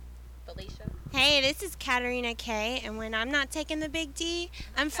Hey, this is Katarina K, and when I'm not taking the big D,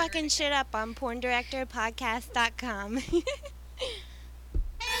 I'm fucking shit up on porndirectorpodcast.com.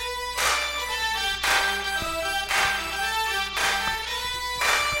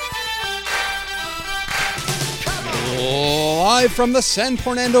 Live from the San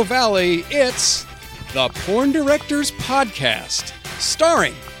Fernando Valley, it's the Porn Directors Podcast,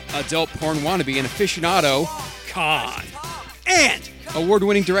 starring adult porn wannabe and aficionado, Khan, and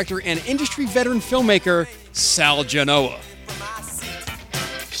award-winning director and industry veteran filmmaker, Sal Genoa.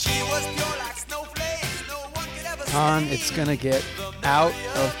 Khan, it's going to get out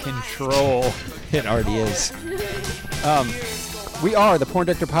of control. It already is. We are the Porn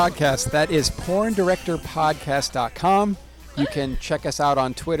Director Podcast. That is porndirectorpodcast.com. You can check us out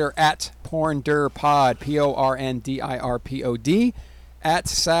on Twitter at PornDirPod, PornDirPod, at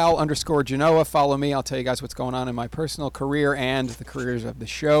Sal_Genoa. Follow me. I'll tell you guys what's going on in my personal career and the careers of the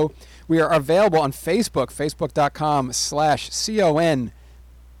show. We are available on Facebook,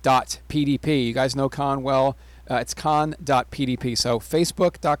 facebook.com/con.pdp. You guys know Con well. It's con.pdp. So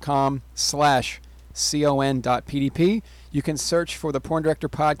facebook.com/con.pdp. You can search for the Porn Director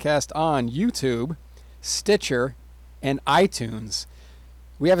Podcast on YouTube, Stitcher, and iTunes.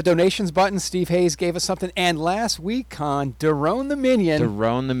 We have a donations button. Steve Hayes gave us something. And last week, Con, Daron the Minion.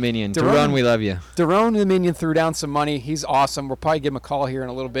 Daron, we love you. Daron the Minion threw down some money. He's awesome. We'll probably give him a call here in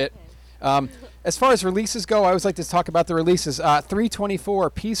a little bit. As far as releases go, I always like to talk about the releases. 324,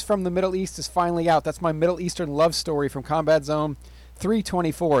 Peace from the Middle East is finally out. That's my Middle Eastern love story from Combat Zone.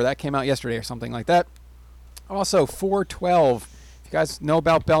 324, that came out yesterday or something like that. Also, 412. If you guys know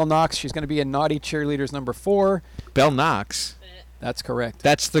about Belle Knox, she's going to be in Naughty Cheerleaders number 4. Belle Knox. That's correct.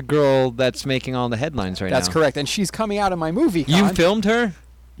 That's the girl that's making all the headlines right now. That's correct. And she's coming out in my movie, Con. You filmed her?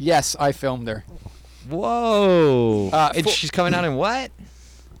 Yes, I filmed her. Whoa. And she's coming out in what?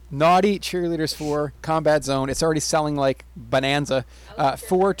 Naughty Cheerleaders 4, Combat Zone. It's already selling like bonanza.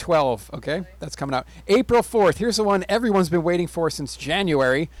 412, okay? That's coming out. April 4th, here's the one everyone's been waiting for since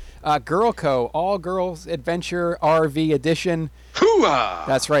January. Girl Co., All Girls Adventure RV Edition. Hooah!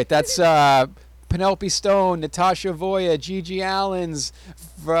 That's right. That's Penelope Stone, Natasha Voya, Gigi Allens,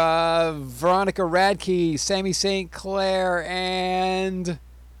 Veronica Radke, Sammy St. Clair, and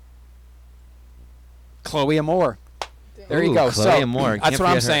Chloe Amore. There you go. Chloe Amore. That's what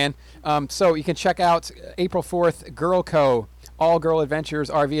I'm saying. So you can check out April 4th, Girl Co., All Girl Adventures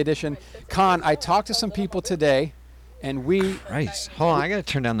RV Edition. Con, I talked to some people today, and Christ. Hold on, I got to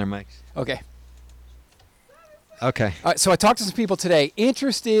turn down their mics. Okay. Okay. All right, so I talked to some people today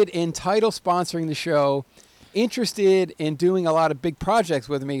interested in title sponsoring the show, interested in doing a lot of big projects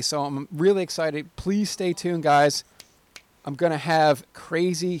with me, so I'm really excited. Please stay tuned, guys. I'm going to have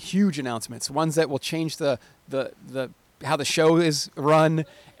crazy, huge announcements, ones that will change the how the show is run,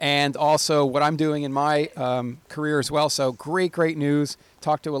 and also what I'm doing in my career as well. So great news.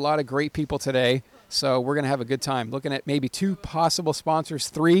 Talked to a lot of great people today, so we're going to have a good time. Looking at maybe 2 possible sponsors,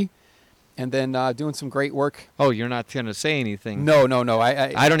 3, and then doing some great work. Oh, you're not going to say anything? No.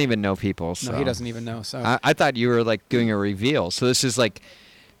 I don't even know people. So. No, he doesn't even know. So I thought you were like doing a reveal. So this is like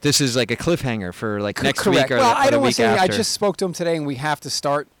a cliffhanger for like next correct. week or, well, or I the don't want week to say after. I just spoke to him today, and we have to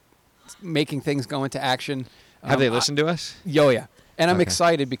start making things go into action. Have they listened to us? Yeah. And I'm Okay.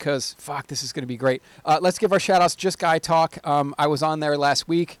 excited because, this is going to be great. Let's give our shout-outs. Just Guy Talk. I was on there last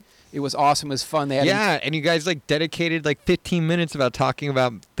week. It was awesome. It was fun. They had And you guys like dedicated like 15 minutes about talking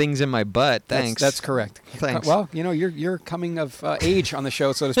about things in my butt. Thanks. That's correct. Thanks. Well, you're coming of age on the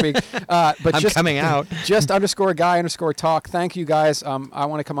show, so to speak. But I'm coming out. Just _guy_talk. Thank you guys. I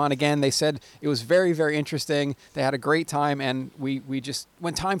want to come on again. They said it was very, very interesting. They had a great time, and we just,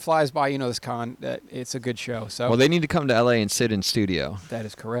 when time flies by, this con, it's a good show. So Well, they need to come to LA and sit in studio. that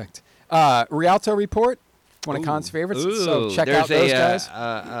is correct. Rialto Report. One of Con's favorites. So check out those guys.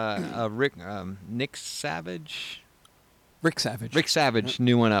 Nick Savage. Rick Savage. Rick Savage,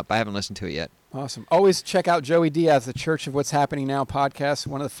 new one up. I haven't listened to it yet. Awesome. Always check out Joey Diaz, the Church of What's Happening Now podcast.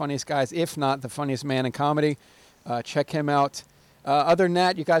 One of the funniest guys, if not the funniest man in comedy. Check him out. Other than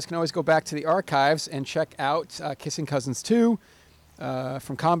that, you guys can always go back to the archives and check out Kissing Cousins 2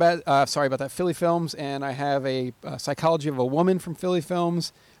 from Philly Films. And I have a Psychology of a Woman from Philly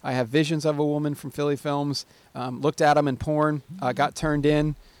Films. I have Visions of a Woman from Philly Films. Looked at them in porn. Got turned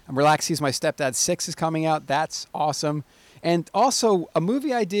in. I'm Relaxed Sees My Stepdad 6 is coming out. That's awesome. And also, a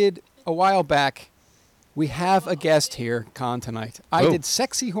movie I did a while back. We have a guest here, Con, tonight. I did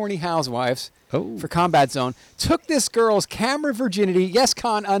Sexy Horny Housewives for Combat Zone. Took this girl's camera virginity. Yes,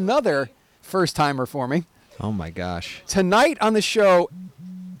 Con, another first-timer for me. Oh, my gosh. Tonight on the show,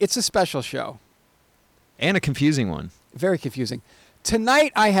 it's a special show. And a confusing one. Very confusing.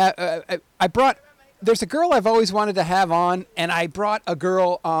 tonight I have I brought. There's a girl I've always wanted to have on, and I brought a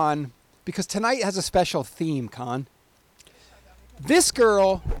girl on because tonight has a special theme, Con. This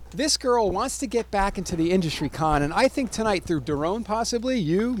girl wants to get back into the industry, Con, and I think tonight through Daron, possibly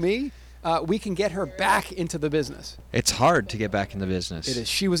you, me, we can get her back into the business. It's hard to get back in the business. It is.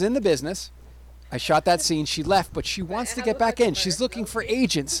 She was in the business. I shot that scene. She left, but she wants to get back in. She's looking for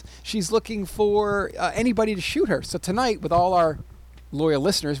agents. She's looking for anybody to shoot her. So tonight, with all our loyal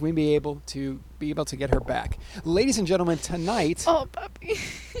listeners, we may be able to get her back. Ladies and gentlemen, tonight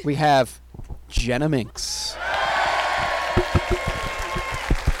we have Jenna Minks.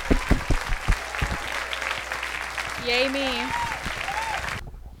 Yay me.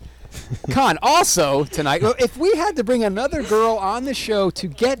 Con, also tonight, if we had to bring another girl on the show to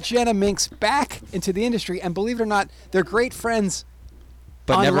get Jenna Minks back into the industry, and believe it or not, they're great friends.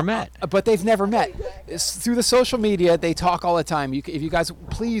 But never met. But they've never met. Through the social media, they talk all the time. If you guys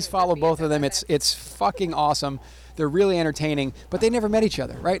please follow both of them, it's fucking awesome. They're really entertaining, but they never met each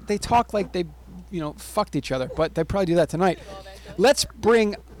other, right? They talk like they, fucked each other, but they probably do that tonight. Let's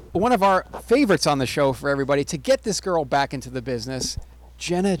bring one of our favorites on the show for everybody to get this girl back into the business,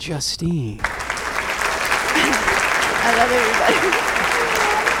 Jenna Justine. I love everybody.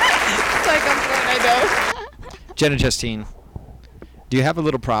 It's like I'm I know. Jenna Justine, do you have a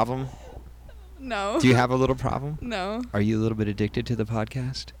little problem? No. Do you have a little problem? No. Are you a little bit addicted to the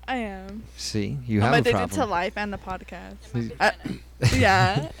podcast? I am. See, you I'm have a addicted problem. to life and the podcast.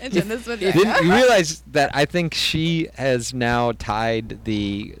 Yeah. And Jenna's with You realize that I think she has now tied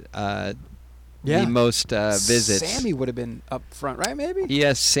the most visits. Sammy would have been up front, right? Maybe.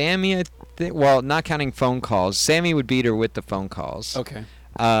 Yes, Sammy. I think. Well, not counting phone calls. Sammy would beat her with the phone calls. Okay.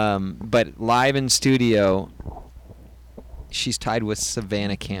 But live in studio, she's tied with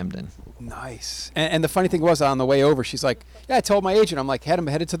Savannah Camden. Nice. And the funny thing was, on the way over, she's like, "Yeah, I told my agent, I'm like, I'm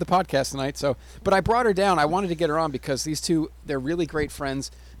headed to the podcast tonight." So, but I brought her down. I wanted to get her on because these two, they're really great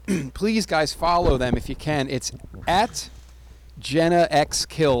friends. Please, guys, follow them if you can. It's at Jenna X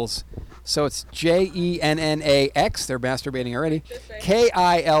Kills. So it's JENNAX. They're masturbating already.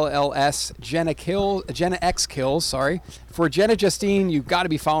 KILLS. Jenna X Kills. Sorry. For Jenna Justine, you've got to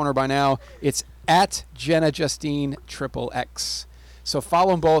be following her by now. It's at Jenna Justine XXX. So follow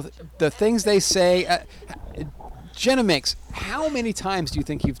them both. The things they say. Jenna Minks, how many times do you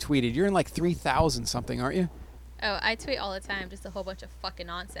think you've tweeted? You're in like 3,000 something, aren't you? Oh, I tweet all the time, just a whole bunch of fucking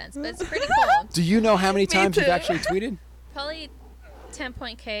nonsense, but it's pretty cool. Do you know how many times you've too. actually tweeted? Probably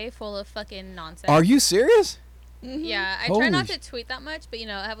 10.k full of fucking nonsense. Are you serious? Yeah, I Holy try not to tweet that much, but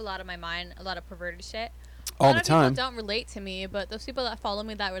I have a lot on my mind, a lot of perverted shit. All a the lot time. of people don't relate to me, but those people that follow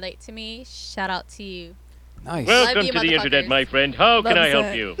me that relate to me, shout out to you. Nice. Love Welcome you, to the internet, motherfuckers. my friend. How can I Loves help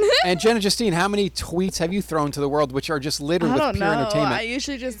it. you? And Jenna Justine, how many tweets have you thrown to the world which are just littered I with don't pure know. entertainment? I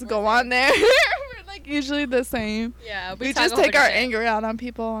usually just go on there. We're like usually the same. Yeah, We talk just a whole take bunch our of shit. anger out on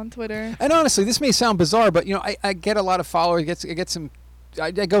people on Twitter. And honestly, this may sound bizarre, but I get a lot of followers. I get some.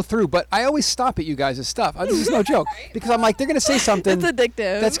 I go through, but I always stop at you guys' stuff. This is no joke because I'm like, they're gonna say something It's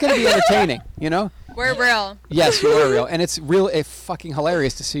addictive. that's gonna be entertaining, We're real. Yes, you are real, and it's fucking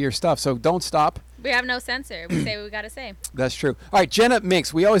hilarious to see your stuff. So don't stop. We have no censor. We say what we gotta say. That's true. All right, Jenna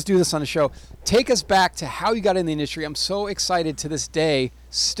Minks, we always do this on the show. Take us back to how you got in the industry. I'm so excited to this day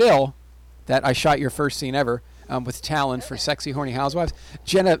still that I shot your first scene ever with Talon for Sexy Horny Housewives.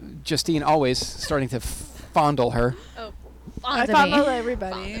 Jenna Justine always starting to fondle her. Oh, I fondle fondle me.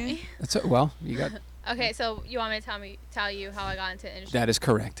 everybody. Fondle me. Well, you got Okay, so you want me to tell you how I got into the industry? that is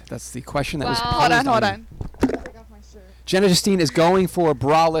correct. That's the question that was Well- posed. Hold you. on. Jenna Justine is going for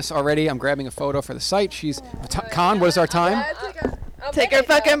braless already. I'm grabbing a photo for the site. She's Con. What is our time? Take her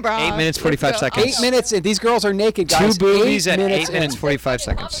fucking bra. 8 minutes, 45 seconds. 8 minutes. These girls are naked, guys. Two boobies at 8 minutes minutes, in. 45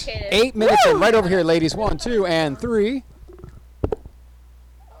 seconds. Complicated. 8 minutes in. Right over here, ladies. 1, 2, and 3.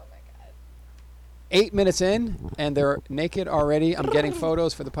 8 minutes in, and they're naked already. I'm getting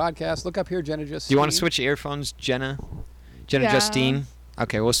photos for the podcast. Look up here, Jenna Justine. Do you want to switch earphones, Jenna? Jenna Yeah. Justine?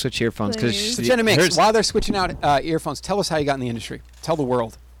 Okay, we'll switch earphones because Please. So Jenna Minks, while they're switching out earphones, tell us how you got in the industry. Tell the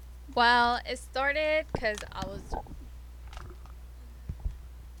world. Well, it started because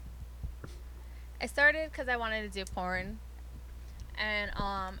I wanted to do porn, and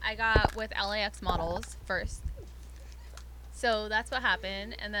I got with LAX models first. So that's what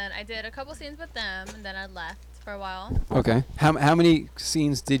happened, and then I did a couple scenes with them, and then I left for a while. Okay. How many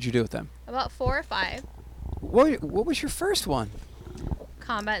scenes did you do with them? About 4 or 5. What was your first one?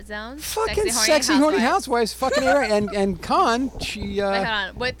 Combat Zones. Fucking sexy horny housewives. Fucking A right. And Con, she. Wait, hold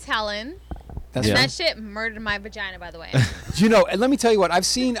on. With Talon. That's Yeah. right. That shit murdered my vagina, by the way. And let me tell you what I've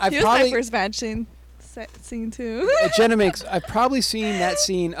seen. I've He was my probably. first match scene. scene too. Jenna makes. I've probably seen that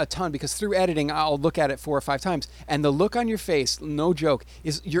scene a ton because through editing, I'll look at it 4 or 5 times, and the look on your face, no joke,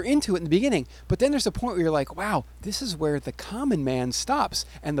 is you're into it in the beginning, but then there's a point where you're like, wow, this is where the common man stops,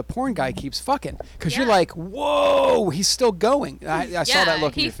 and the porn guy keeps fucking, because you're like, whoa, he's still going. I saw that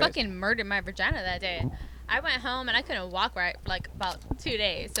look in your face. He fucking murdered my vagina that day. I went home and I couldn't walk right for like about 2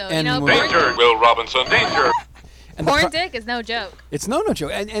 days. So And Danger, Will Robinson, danger. And porn dick is no joke. It's no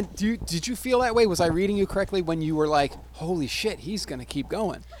joke. And did you feel that way? Was I reading you correctly when you were like, holy shit, he's gonna keep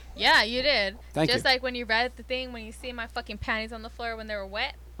going? Yeah, you did. Thank you. Just like when you read the thing, when you see my fucking panties on the floor when they were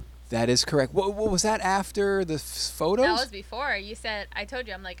wet. That is correct. What was that after the photos? That was before. You said, I told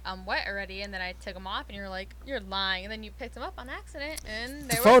you, I'm like, I'm wet already, and then I took them off, and you were like, you're lying, and then you picked them up on accident, and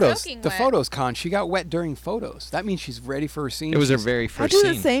they were soaking wet. The photos, Con. She got wet during photos. That means she's ready for her scene. It was her very I first do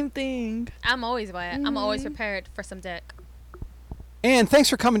scene. the same thing. I'm always wet. I'm always prepared for some dick. And thanks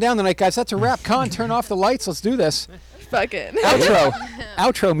for coming down tonight, guys. That's a wrap. Con, turn off the lights. Let's do this. Fuck it. Outro.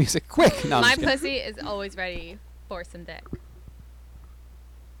 Outro music. Quick. No, I'm My just kidding. pussy is always ready for some dick.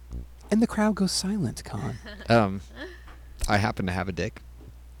 And the crowd goes silent, Con. I happen to have a dick.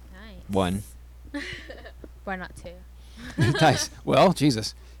 Nice. One. Why not two? Nice. Well,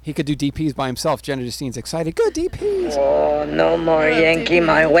 Jesus. He could do DPs by himself. Jenna Justine's excited. Good DPs. Oh, no more Yankee,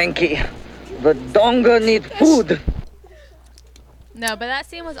 my wanky. The donga need food. No, but that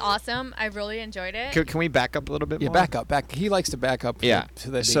scene was awesome. I really enjoyed it. Can we back up a little bit Yeah, more? back up. He likes to back up. Yeah.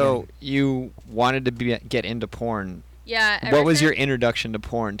 To the So beginning. you wanted to get into porn. Yeah. What was your introduction to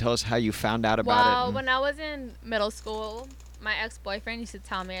porn? Tell us how you found out about it. Well, when I was in middle school, my ex-boyfriend used to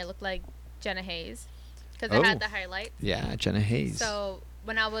tell me I looked like Jenna Hayes because I had the highlights. Yeah, Jenna Hayes. So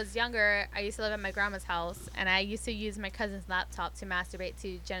when I was younger, I used to live at my grandma's house, and I used to use my cousin's laptop to masturbate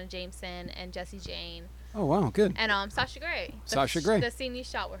to Jenna Jameson and Jessie Jane. Oh, wow. Good. And Sasha Grey. Sasha Grey. The scene you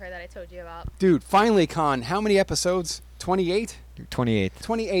shot with her that I told you about. Dude, finally, Con. How many episodes? 28? 28th.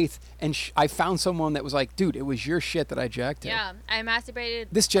 28th. And I found someone that was like, dude, it was your shit that I jacked to. Yeah, I masturbated.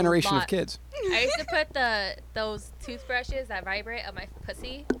 This generation a of lot. kids. I used to put those toothbrushes that vibrate on my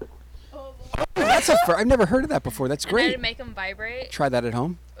pussy. That's I've never heard of that before. That's And I'd great. make them vibrate Try that at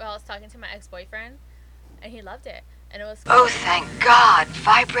home. while I was talking to my ex-boyfriend, and he loved it. And it was Oh, thank God.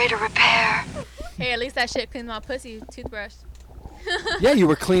 Vibrator repair. hey, at least that shit cleaned my pussy toothbrush. Yeah, you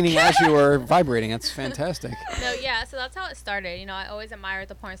were cleaning as you were vibrating. That's fantastic. No, yeah, so that's how it started. You know, I always admired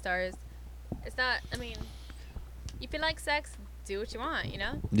the porn stars. It's not, I mean, if you like sex, do what you want, you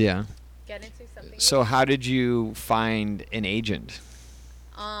know? Yeah. Get into something. So how did you find an agent?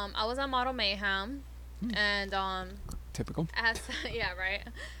 I was on Model Mayhem, and Typical. I had yeah, right.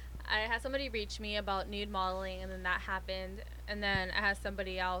 I had somebody reach me about nude modeling, and then that happened, and then I had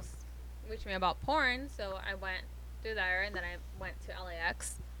somebody else reach me about porn, so I went through there, and then I went to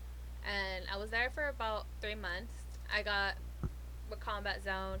LAX, and I was there for about 3 months. I got with Combat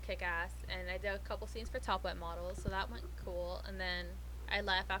Zone, Kick-Ass, and I did a couple scenes for Top Wet Models, so that went cool, and then I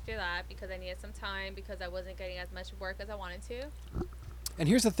left after that because I needed some time because I wasn't getting as much work as I wanted to. And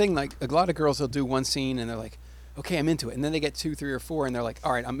here's the thing, like, a lot of girls will do one scene and they're like, okay, I'm into it. And then they get 2, 3, or 4 and they're like,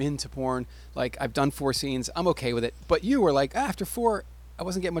 all right, I'm into porn. Like, I've done 4 scenes. I'm okay with it. But you were like, after 4, I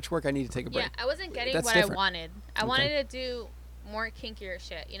wasn't getting much work. I need to take a break. Yeah, I wasn't getting That's what different. I wanted. I Okay. wanted to do more kinkier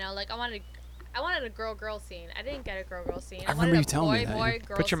shit. You know, like I wanted a girl scene. I didn't get a girl scene. I remember wanted you a telling me that, boy yeah.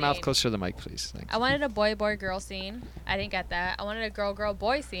 girl Put your mouth scene. closer to the mic, please. Thanks. I wanted a boy scene. I didn't get that. I wanted a girl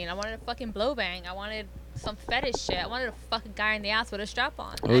boy scene. I wanted a fucking blow bang. I wanted some fetish shit. I wanted a fucking guy in the ass with a strap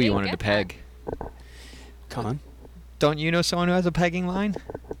on. Oh, you wanted to peg. Con? Don't you know someone who has a pegging line?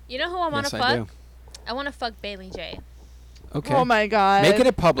 You know who I want Yes, to I fuck? do. I want to fuck Bailey J. Okay. Oh my God. Make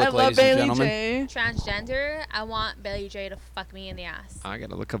it public, I love ladies and Bailey gentlemen. J. Transgender. I want Bailey J to fuck me in the ass. I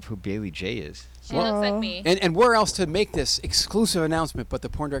gotta look up who Bailey J is. She looks like me. And where else to make this exclusive announcement but the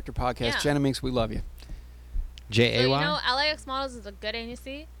Porn Director Podcast? Yeah. Jenna Minks, we love you. J So, A you Y. know, LAX Models is a good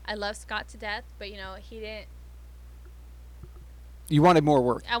agency. I love Scott to death, but you know, he didn't. You wanted more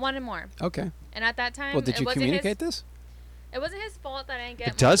work. I wanted more. Okay. And at that time, Well, did it you wasn't communicate his, this? It wasn't his fault that I didn't get.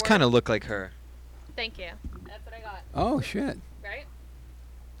 It does kind of. of look like her. Thank you. That's what I got. Oh, shit. Right?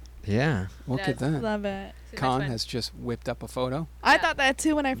 Yeah. Look at does. that. Love it. She's my Con twin. has just whipped up a photo. I thought that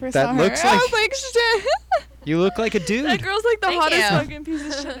too when I first That saw her. looks I like- was like, shit. You look like a dude. That girl's like the Thank hottest you. fucking piece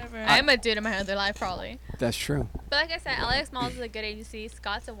of shit ever. I'm a dude in my other life, probably. That's true. But like I said, LAX Models is a good agency.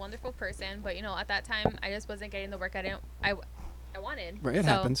 Scott's a wonderful person, but you know, at that time, I just wasn't getting the work I wanted. Right, it So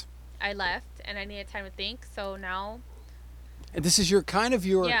happens. I left, and I needed time to think. So now, And this is your kind of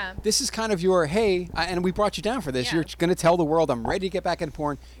your. Yeah. This is kind of your. Hey, and we brought you down for this. Yeah. You're going to tell the world I'm ready to get back into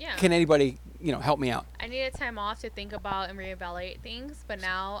porn. Yeah. Can anybody, help me out? I needed time off to think about and reevaluate things. But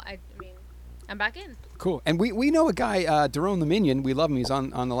now, I mean, I'm back in. Cool. And we know a guy, Daron the Minion. We love him. He's on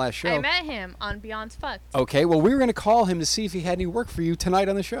the last show. I met him on Beyond's Fucked. Okay. Well, we were going to call him to see if he had any work for you tonight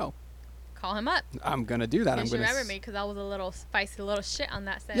on the show. Call him up. I'm going to do that. You should remember me because I was a little spicy little shit on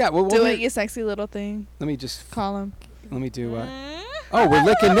that set. Yeah. Well, do it, you sexy little thing. Let me just call him. Let me do. Oh, we're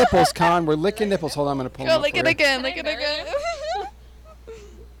licking nipples, Con. We're licking nipples. Hold on. I'm going to pull. Go lick it again. Lick it again.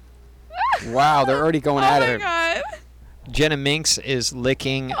 Wow, they're already going at it. Oh my god. Jenna Minx is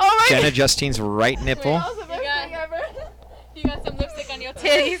licking Oh Jenna God. Justine's right nipple. You got some lipstick on your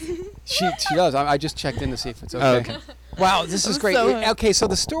titties. She does. I just checked in to see if it's okay. Oh, okay. Wow, this is great. so- Okay, so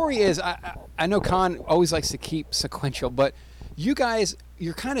the story is, I know Con always likes to keep sequential, but you guys,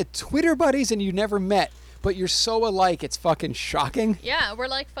 you're kind of Twitter buddies and you never met, but you're so alike, it's fucking shocking. Yeah, we're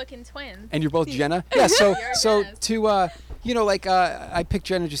like fucking twins. And you're both Jenna? Yeah, so You're Jenna's. to, you know, like, I picked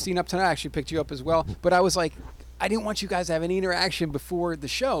Jenna Justine up tonight. I actually picked you up as well. But I was like, I didn't want you guys to have any interaction before the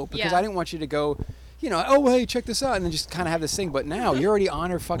show because Yeah. I didn't want you to go, you know, oh, hey, check this out, and then just kind of have this thing. But now you're already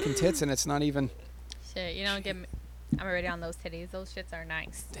on her fucking tits, and it's not even. Shit, you don't get me. I'm already on those titties. Those shits are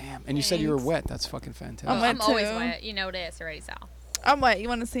nice. Damn. And you said you were wet. That's fucking fantastic. I'm wet I'm always too. wet. You know this already, Sal. I'm wet. You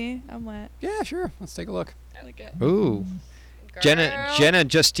want to see? I'm wet. Yeah, sure. Let's take a look. Ooh. Girl. Jenna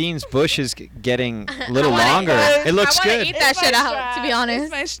Justine's bush is getting a little I wanna longer. eat It looks I wanna good. eat that It's shit my out, to be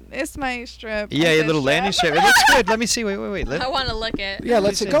strap. honest. It's my strip. Yeah, My your fish little landing strip. It looks good. Let me see. Wait. I want to lick it. Yeah,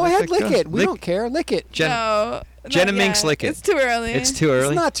 let's Listen, go let's ahead, lick lick those. it. We Lick- don't care. Lick it. No. Jenna not Minx, yet. lick it. It's too early. It's too early.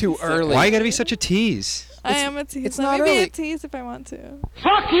 It's not too early. Why you gotta be such a tease? I am a tease. it's Let not me be early. a tease if I want to.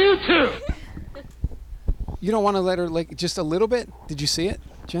 Fuck you too! You don't want to let her lick just a little bit? Did you see it,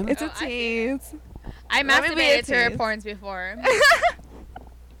 Jenna? It's a Oh, I tease. I Let me be a masturbated to her tease. porns before.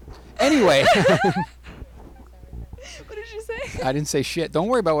 Anyway. What did you say? I didn't say shit. Don't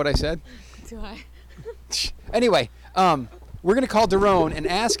worry about what I said. Do I? Anyway, we're going to call Daron and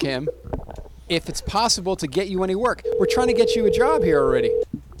ask him if it's possible to get you any work. We're trying to get you a job here already.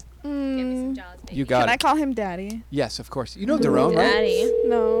 Give me some jobs, baby. You got Can it. I call him daddy? Yes, of course. You know Daron, right? Daddy.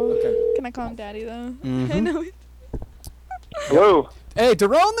 No. Okay. Can I call him daddy though? Mhm. I know it. Hello. Hey,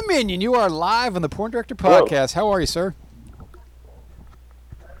 Daron the Minion, you are live on the Porn Director Hello. Podcast. How are you, sir?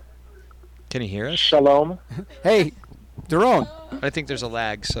 Can you hear us? Shalom. Hey, Daron. I think there's a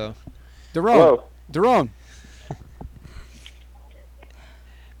lag, so Daron. Hello. Daron.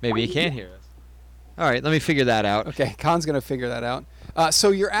 maybe you can't hear us. All right, let me figure that out. Okay, Khan's going to figure that out.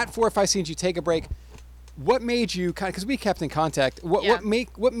 So you're at 4 or 5 scenes. You take a break. What made you kind of, because we kept in contact,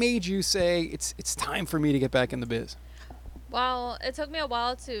 what made you say it's time for me to get back in the biz? Well, it took me a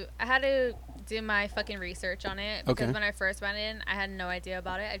while I had to do my fucking research on it. Because Okay. when I first went in, I had no idea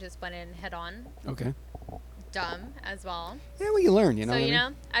about it. I just went in head on. Okay. Dumb as well. Yeah, well, you learn, you know So, what you I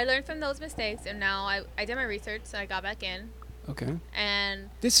mean? know, I learned from those mistakes. And now I did my research, so I got back in. Okay. And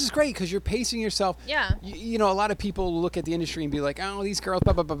This is great because you're pacing yourself. yeah. You know, a lot of people look at the industry and be like, oh, these girls,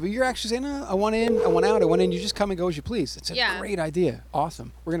 blah, blah, blah. But you're actually saying, no, I want in, I want out, I want in. You just come and go as you please. It's a Yeah. great idea.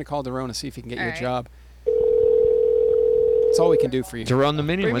 Awesome. We're going to call Daron to see if he can get you a Alright. job. That's all we can do for you. Daron the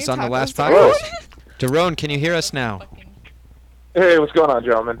Minion Bring was me on the tacos. last Hello. podcast. Daron, can you hear us now? Hey, what's going on,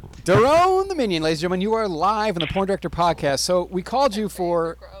 gentlemen? Daron the Minion, ladies and gentlemen, you are live on the Porn Director Podcast. So we called you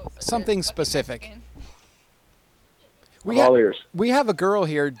for something specific. I'm all ears. We have a girl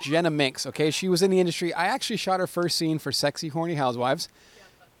here, Jenna Minx, okay? She was in the industry. I actually shot her first scene for Sexy Horny Housewives.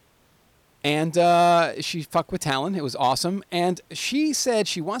 And she fucked with Talon. It was awesome. And she said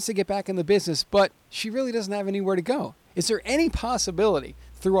she wants to get back in the business, but she really doesn't have anywhere to go. Is there any possibility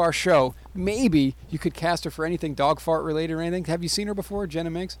through our show, maybe you could cast her for anything dog fart related or anything? Have you seen her before, Jenna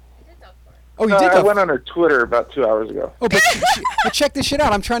Minx? Oh, you did? I dog went on her Twitter about 2 hours ago. Oh, but check this shit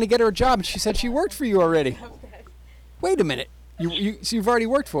out. I'm trying to get her a job, and she said she worked for you already. Wait a minute. So you've already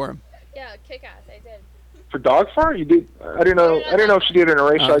worked for him. Yeah, kick ass. I did. For dog fart? You did? I didn't know. I didn't know if she did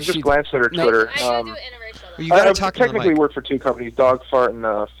interracial. I she- just glanced at her no. Twitter. I do interracial. You gotta I talk in the technically mic. work for 2 companies, Dog Fart and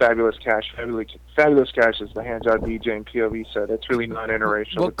Fabulous Cash. Fabulous Cash is the hand job DJ and POV said. It's really not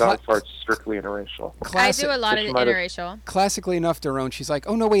interracial, Well, but Dog Fart's strictly interracial. I do a lot of Just might have- interracial. Classically enough, Daron, she's like,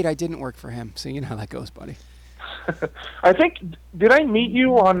 oh, no, wait, I didn't work for him. So you know how that goes, buddy. I think, did I meet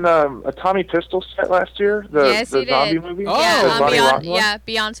you on a Tommy Pistol set last year? Yes, the you zombie did. movie? Oh. Yeah, The on Bonnie Beyond. Rotten one? Yeah,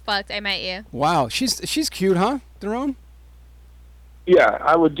 Beyond's fucked. I met you. Wow, she's cute, huh, Daron? Yeah,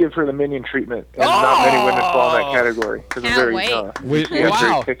 I would give her the minion treatment, and not many women fall in that category because Can't very. wait. Yeah,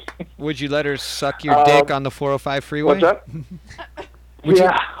 Wow. very picky. Would you let her suck your dick on the 405 freeway? What's up? Would you-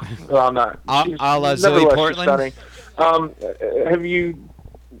 Yeah, well, I'm not. A- She's a la nevertheless, Zoe she's Portland? stunning. Have you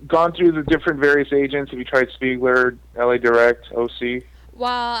gone through the different various agents? Have you tried Spiegler, LA Direct, OC?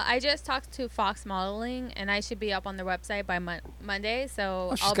 Well, I just talked to Fox Modeling, and I should be up on their website by Monday. So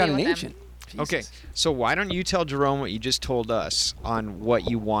Oh, she's I'll got be an with agent. them. Okay, so why don't you tell Jerome what you just told us on what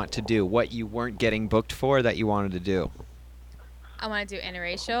you want to do, what you weren't getting booked for that you wanted to do? I want to do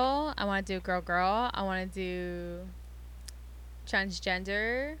interracial. I want to do girl. I want to do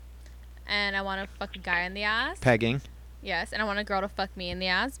transgender. And I want to fuck a guy in the ass. Pegging. Yes, and I want a girl to fuck me in the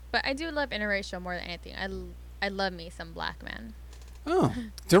ass. But I do love interracial more than anything. I love me some black men. Oh,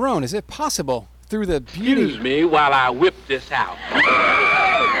 Daron, is it possible through the beauty? Excuse me while I whip this out.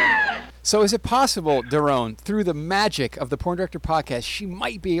 So is it possible, Daron, through the magic of the Porn Director Podcast, she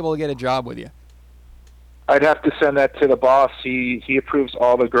might be able to get a job with you? I'd have to send that to the boss. He approves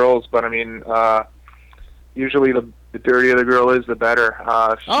all the girls, but I mean, usually the dirtier the girl is, the better.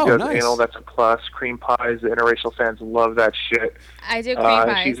 If she does nice. anal, that's a plus. Cream pies, the interracial fans love that shit. I do cream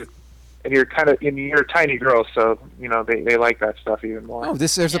pies. And you're a tiny girl, so they like that stuff even more. Oh,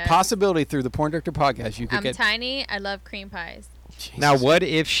 there's a possibility through the Porn Director Podcast you could I'm get. tiny. I love cream pies. Jesus. Now, what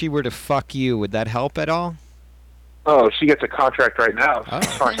if she were to fuck you? Would that help at all? Oh, she gets a contract right now.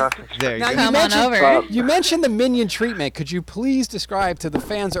 There you Now, go. Come on over. You mentioned the minion treatment. Could you please describe to the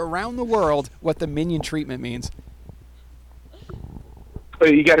fans around the world what the minion treatment means?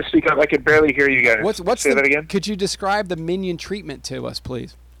 But you got to speak up. I could barely hear you guys. What's Say that again? Could you describe the minion treatment to us,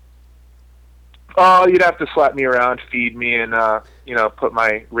 please? Oh, you'd have to slap me around, feed me, and put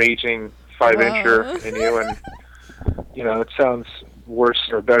my raging 5-incher in you, and it sounds worse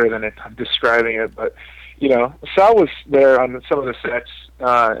or better than I'm describing it. But Sal was there on some of the sets,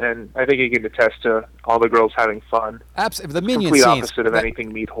 and I think he can attest to all the girls having fun. Absolutely, the minion complete scenes. opposite of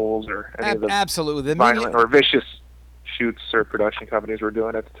anything meat holes or any of the absolutely the violent or vicious shoots or production companies were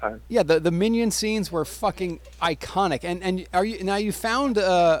doing at the time. Yeah, the minion scenes were fucking iconic. And you found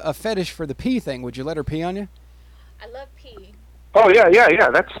a fetish for the pee thing? Would you let her pee on you? I love pee. Oh yeah.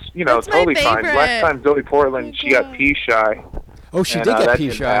 That's That's my totally fine. favorite. Last time Zoe Portland, she got pee shy. Oh, she and, did get that pee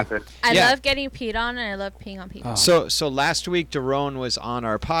didn't shy. happen. I Yeah. love getting peed on, and I love peeing on people. So last week, Daron was on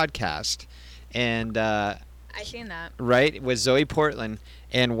our podcast, and I seen that. right, with Zoe Portland.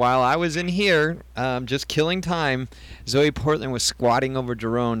 And while I was in here, just killing time, Zoe Portland was squatting over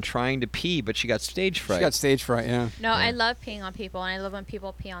Daron trying to pee, but she got stage fright. She got stage fright, yeah. No, I love peeing on people, and I love when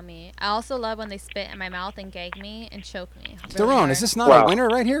people pee on me. I also love when they spit in my mouth and gag me and choke me. Really Daron, hard. is this not a winner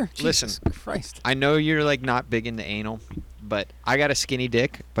right here? Listen, Jesus Christ. I know you're like not big into anal, but I got a skinny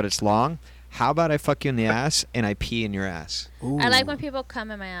dick, but it's long. How about I fuck you in the ass and I pee in your ass? I like when people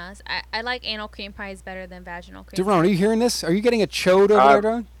come in my ass. I like anal cream pies better than vaginal cream Daron, are you hearing this? Are you getting a chode over there,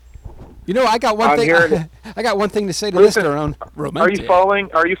 Daron? I got one I'm thing. hearing- I got one thing to say to Listen, this, Daron. Are Romantic. you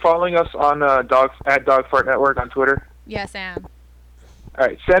following us on at Dogfart Network on Twitter? Yes, I am. All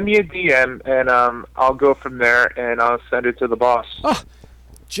right, send me a DM and I'll go from there and I'll send it to the boss. Oh,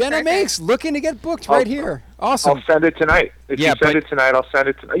 Jenna Makes looking to get booked right here. Awesome. I'll send it tonight. If Yeah, you send but- it tonight, I'll send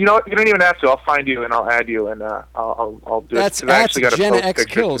it. You know what? You don't even have to. I'll find you and I'll add you and I'll do That's it. 'Cause I actually got Jenna post X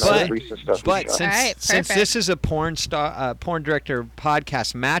pictures Kills. and all But- the recent stuff. But we shot. since perfect. this is a porn director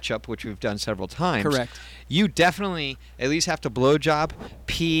podcast matchup, which we've done several times, Correct. you definitely at least have to blowjob,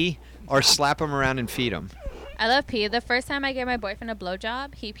 pee, or slap him around and feed him. I love pee. The first time I gave my boyfriend a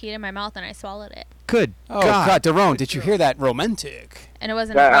blowjob, he peed in my mouth and I swallowed it. Good Oh God. God, Daron, did you hear that? Romantic. And it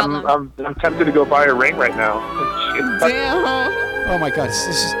wasn't a Yeah, problem. I'm tempted to go buy a ring right now. Damn. Oh my God, this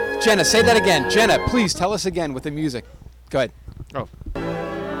is Jenna. Say that again, Jenna. Please tell us again with the music. Go ahead. Oh.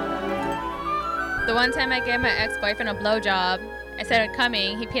 The one time I gave my ex-boyfriend a blowjob, I started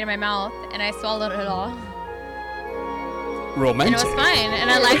coming, he peed in my mouth, and I swallowed it all. And Romantic. it was fine. And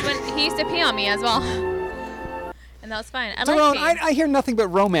I liked when he used to pee on me as well. And that was fine. I Daron, like pee. I hear nothing but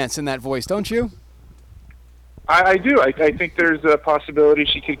romance in that voice, don't you? I do. I think there's a possibility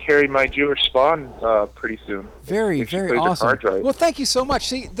she could carry my Jewish spawn pretty soon. Very, if she very plays her awesome. cards right. Well, thank you so much.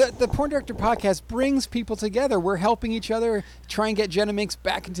 See, the Porn Director Podcast brings people together. We're helping each other, try and get Jenna Minks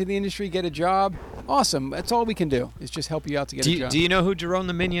back into the industry, get a job. Awesome. That's all we can do, is just help you out to get a job. Do you know who Jerome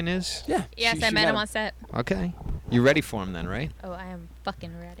the Minion is? Yeah. Yes, she I met got him it. on set. Okay. You ready for him then, right? Oh, I am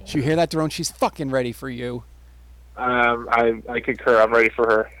fucking ready. Did you hear that, Daron? She's fucking ready for you. I concur. I'm ready for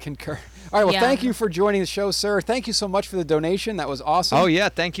her. Concur. All right, well, Yeah. thank you for joining the show, sir. Thank you so much for the donation. That was awesome. Oh, yeah.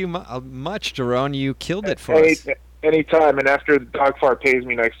 Thank you much, Jerome. You killed it for Any, us. anytime. And after the dog fart pays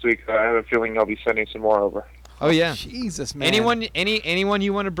me next week, I have a feeling I'll be sending some more over. Oh, yeah. Jesus, man. Anyone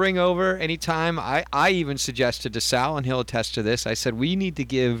you want to bring over anytime. I even suggested to Sal, and he'll attest to this. I said we need to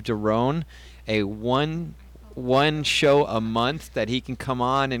give Daron a one show a month that he can come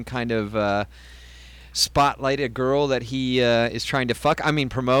on and kind of spotlight a girl that he is trying to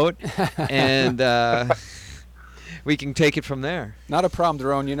promote, and we can take it from there. Not a problem,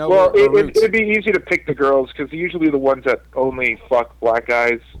 Daron. You know, Well, we're roots. it'd be easy to pick the girls because usually the ones that only fuck black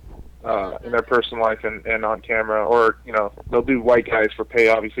guys in their personal life and on camera, or they'll do white guys for pay,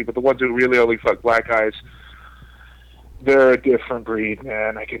 obviously, but the ones who really only fuck black guys, they're a different breed,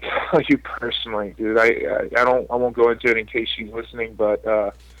 man. I can tell you personally, dude. I won't go into it in case she's listening, but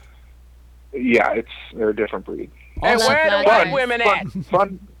they're a different breed. Hey, where the white women at?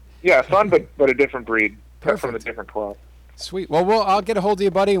 Fun, but a different breed. Cut from a different cloth. Sweet. Well, I'll get a hold of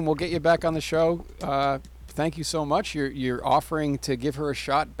you, buddy, and we'll get you back on the show. Thank you so much. You're offering to give her a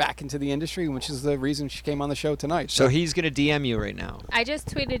shot back into the industry, which is the reason she came on the show tonight. So he's going to DM you right now. I just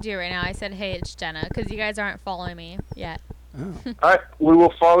tweeted you right now. I said, hey, it's Jenna, because you guys aren't following me yet. Oh. All right, we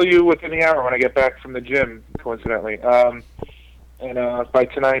will follow you within the hour when I get back from the gym, coincidentally. And by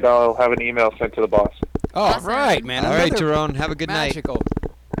tonight, I'll have an email sent to the boss. Oh, awesome. Right, man. All right, Tyrone. Have a good magical.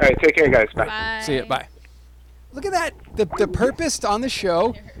 night. All right, take care, guys. Bye. Bye. See you. Bye. Look at that. The purpose on the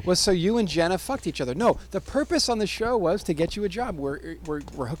show was so you and Jenna fucked each other. No, the purpose on the show was to get you a job. We're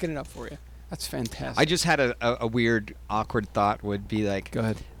hooking it up for you. That's fantastic. I just had a weird, awkward thought would be like, go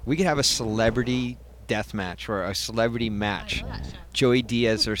ahead. We could have a celebrity death match or a celebrity match. Joey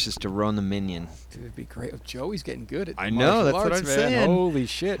Diaz versus Tyrone the Minion. Dude, it'd be great. Oh, Joey's getting good at I know, that's what I'm saying. Holy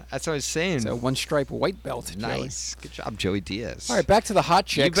shit. That's what I was saying. It's a one-stripe white belt. Nice. Joey. Good job, Joey Diaz. All right, back to the hot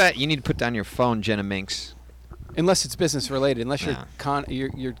chicks. You bet you need to put down your phone, Jenna Minx. Unless it's business related. Unless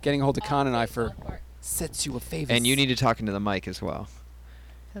you're getting a hold of Con and I for sets you a favor. And you need to talk into the mic as well.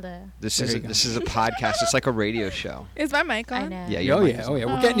 Hello. This is a podcast. It's like a radio show. Is my mic on? I know. Yeah. Oh yeah.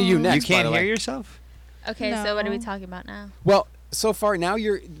 We're getting to you next. You can't by the hear way. yourself? Okay, so what are we talking about now? Well, so far now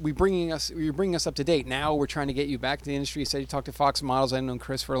you're bringing us up to date. Now we're trying to get you back to the industry. You said you talked to Fox Models. I've known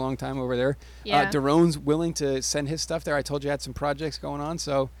Chris for a long time over there. Yeah. Darone's willing to send his stuff there. I told you I had some projects going on,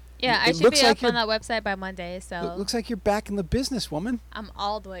 so. Yeah, I should be up on that website by Monday, so. It looks like you're back in the business, woman. I'm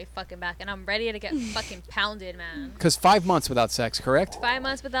all the way fucking back, and I'm ready to get fucking pounded, man. Because 5 months without sex, correct? 5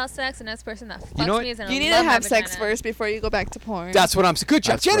 months without sex, and this person that fucks me is gonna You need to love my have sex vagina. first before you go back to porn. That's what I'm saying. Good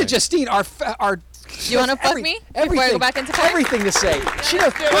job. That's Jenna right. Justine, our You want to fuck me before I go back into porn? Everything to say. She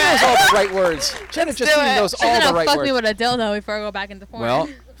knows all the right words. Jenna Justine knows all the right words. She's gonna fuck me with a dildo before I go back into porn. Well,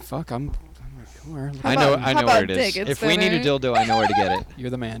 fuck, I know where it is. If we need a dildo, I know where to get it.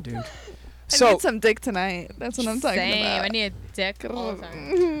 You're the man, dude. I need some dick tonight. That's what I'm talking about. I need a dick all the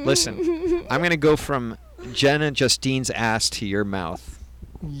time. Listen, I'm gonna go from Jenna Justine's ass to your mouth.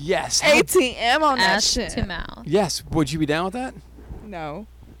 Yes. ATM on that Ass shit. to mouth. Yes. Would you be down with that? No.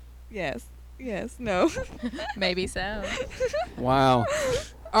 Yes. No. Maybe so. Wow.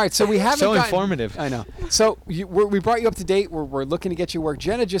 All right, so we haven't So gotten- informative. I know. So we brought you up to date. We're looking to get you work.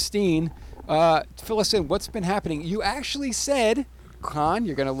 Jenna Justine, fill us in. What's been happening? You actually said, Con,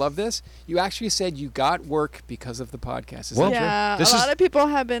 you're going to love this. You actually said you got work because of the podcast. Is that true? Yeah, a lot of people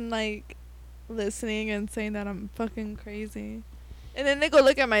have been like listening and saying that I'm fucking crazy. And then they go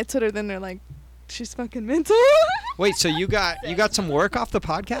look at my Twitter, then they're like, she's fucking mental. Wait, so you got some work off the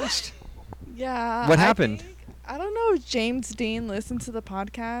podcast? Yeah. What happened? I don't know if James Dean listened to the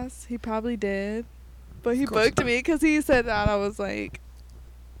podcast. He probably did. But he booked me because he said that I was like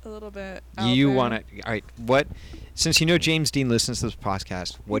a little bit out You there. want to? All right. What? Since you know James Dean listens to this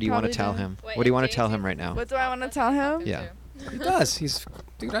podcast, what do you want to tell him? What do you want to tell him right now? What do I want to tell him? Yeah. He does.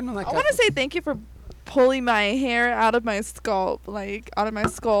 Dude, I know that guy. I want to say thank you for pulling my hair out of my scalp, like out of my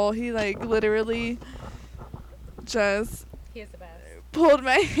skull. He like literally just He is the best. pulled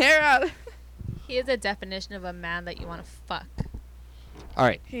my hair out. He is a definition of a man that you want to fuck. All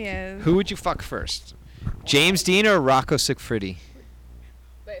right. He is. Who would you fuck first? James Dean or Rocco Siffredi?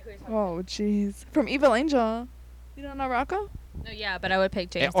 Oh, jeez. From Evil Angel. You don't know Rocco? No, yeah, but I would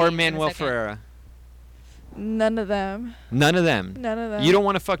pick James Or Dean in a Manuel second. Ferreira? None of them. None of them. None of them. You don't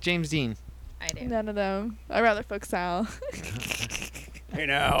want to fuck James Dean? I do. None of them. I'd rather fuck Sal. I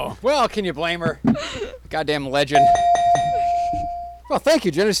know. Well, can you blame her? Goddamn legend. Well, thank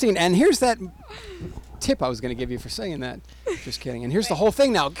you, Jenna Justine. And here's that tip I was going to give you for saying that. Just kidding. And here's the whole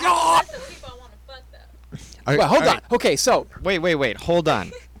thing now. God! Well, hold on. Okay, so. Wait. Hold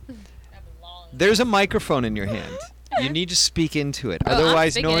on. There's a microphone in your hand. You need to speak into it. Oh, I'm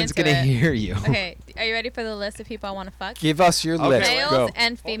Otherwise, speaking no one's into going to it. hear you. Okay, are you ready for the list of people I want to fuck? Give us your list. Males Go.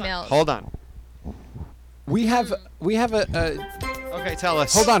 and females. Hold on. We have a. Okay, tell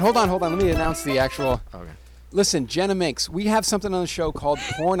us. Hold on. Let me announce the actual. Okay. Listen, Jenna Minx, we have something on the show called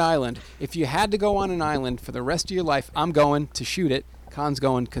Porn Island. If you had to go on an island for the rest of your life, I'm going to shoot it. Con's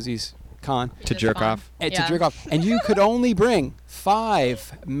going because he's Con. To jerk off. And to jerk off. And you could only bring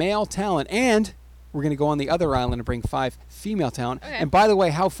 5 male talent. And we're going to go on the other island and bring 5 female talent. Okay. And by the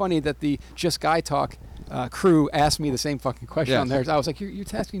way, how funny that the Just Guy Talk crew asked me the same fucking question Yeah. on theirs. I was like, you're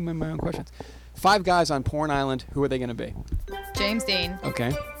asking me my own questions. 5 guys on Porn Island. Who are they going to be? James Dean.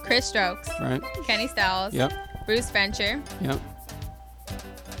 Okay. Chris Strokes, Right. Kenny Styles, Yep. Bruce Venture. Yep.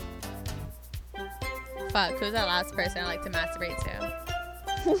 Fuck, who's that last person I like to masturbate to?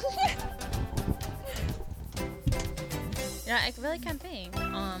 Yeah, I really can't think.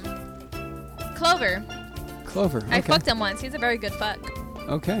 Clover. Clover. Okay. I fucked him once. He's a very good fuck.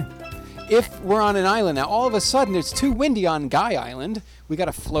 Okay. If we're on an island now, all of a sudden it's too windy on Guy Island. We got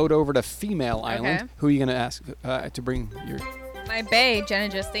to float over to Female Island. Who are you gonna ask to bring your? My bae, Jenna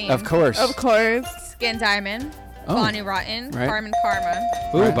Justine. Of course. Of course. Skin Diamond. Oh. Bonnie Rotten. Right. Carmen Karma.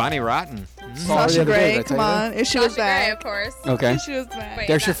 Ooh, Right. Bonnie Rotten. Saw her the Sasha other day, Grey, did I tell come you on. If she was Sasha Grey, back. of course. Okay. If she was back. Wait,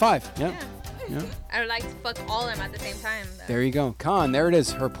 There's your that- 5. Yep. Yeah. Yep. I would like to fuck all of them at the same time. Though. There you go. Con, there it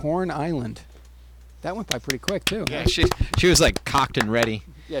is. Her porn island. That went by pretty quick too. Yeah, she was like cocked and ready.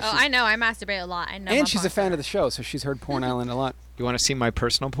 Yeah, Oh, I know. I masturbate a lot. I know. and she's a fan of the show, so she's heard Porn Island a lot. You want to see my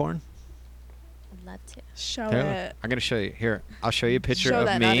personal porn? I'd love to. Show Here, it. I'm gonna show you. Here, I'll show you a picture Show of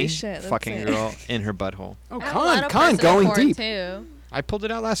that naughty me shit, let's fucking see a it. girl in her butthole. Oh, I have a lot of Con personal going porn, deep. Too. I pulled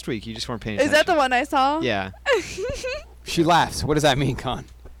it out last week. You just weren't paying Is attention. that the one I saw? Yeah. She laughs. What does that mean, Con?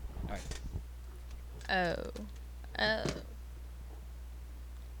 Oh. Oh.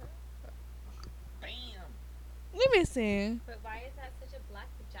 Let me see. But why is that such a black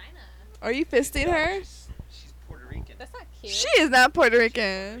vagina? Are you fisting her? She's Puerto Rican. That's not cute. She is not Puerto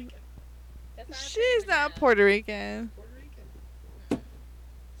Rican. That's not a She's not vagina. Puerto Rican.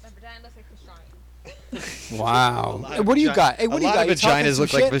 My vagina looks like pastrami. Wow. Hey, what do you got? Hey, what do you got? A lot You of talking vaginas some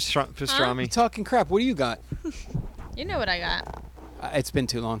look like shit? pastrami. You talking crap? What do you got? You know what I got. It's been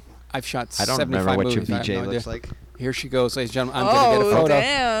too long. I've shot I don't 75 remember what your movies. I have VJ no looks idea. like. Here she goes, ladies and gentlemen. I'm going to get a Oh, photo.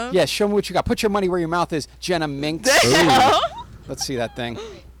 damn. Yeah, show me what you got. Put your money where your mouth is, Jenna Minx. Damn. Let's see that thing.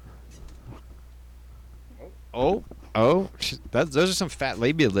 Oh, those are some fat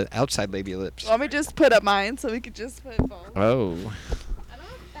outside labia lips. Let me just put up mine so we could just put both. Oh.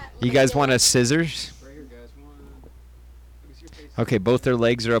 You guys want a scissors? Right here, guys. Okay, both their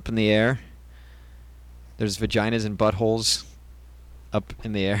legs are up in the air. There's vaginas and buttholes up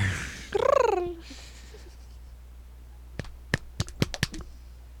in the air.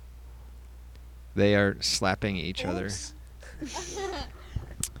 They are slapping each other.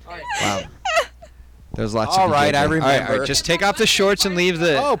 Wow. There's lots All of right, I All right, remember. just take off the shorts and leave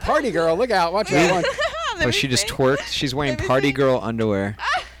the... Oh, party girl. Look out. Watch that one. Oh, she just twerked. She's wearing party girl underwear.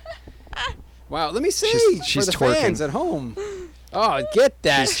 Wow, let me see. She's for the twerking. fans at home. Oh, get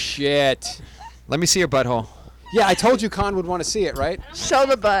that shit. Let me see your butthole. Yeah, I told you Con would want to see it, right? Show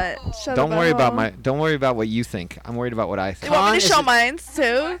the butt. Show Don't the worry about butthole. Don't worry about what you think. I'm worried about what I think. You want me Con to is show a- mine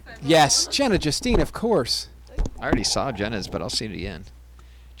too? Yes, Jenna Justine, of course. I already saw Jenna's, but I'll see it again.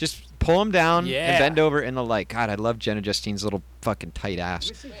 Just pull them down Yeah. and bend over in the light. God, I love Jenna Justine's little fucking tight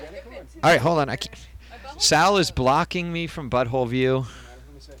ass. All right, hold on. I can't. Sal is blocking me from butthole view.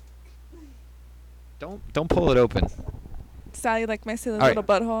 Don't pull it open. Sally, like my silly All right. little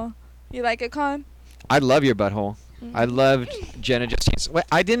butthole. You like it, Con? I love your butthole. I love Jenna Justine's. Wait,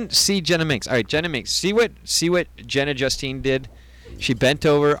 I didn't see Jenna Minx. All right, Jenna Minx. See what Jenna Justine did? She bent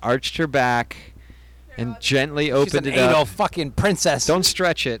over, arched her back, and gently She's opened an it anal up. fucking princess. Don't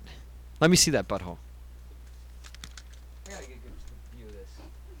stretch it. Let me see that butthole.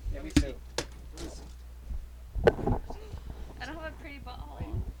 I don't have a pretty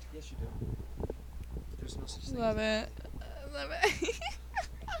butthole. Yes, you do. There's no such thing. Love it. Love it.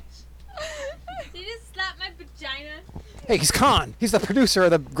 Did you just slap my vagina? Hey, he's Con. He's the producer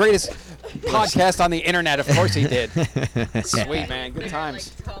of the greatest podcast on the internet. Of course he did. Sweet, man. Good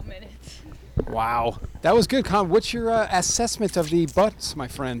times. Like 12 minutes. Wow. That was good, Con. What's your assessment of the butts, my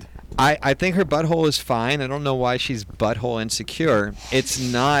friend? I think her butthole is fine. I don't know why she's butthole insecure. It's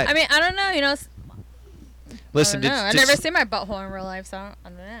not. I mean, I don't know. You know, Listen, I don't know. I've just- never seen my butthole in real life, so I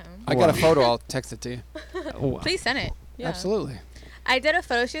don't know. I got a photo. I'll text it to you. Oh, Please send it. Yeah. Absolutely. I did a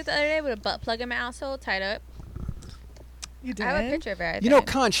photo shoot the other day with a butt plug in my asshole tied up. You did? I have a picture of her. I You know, think.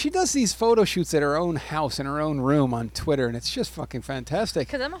 Con, she does these photo shoots at her own house in her own room on Twitter, and it's just fucking fantastic.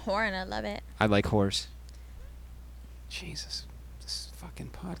 Because I'm a whore and I love it. I like horse. Jesus. This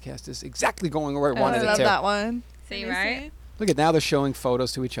fucking podcast is exactly going where I I wanted it love to. that one. See, Let me right? see. Look at now they're showing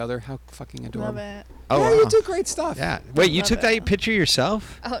photos to each other. How fucking adorable. Love it. Oh, yeah, wow. you do great stuff. Yeah. Wait, you Love took it. that picture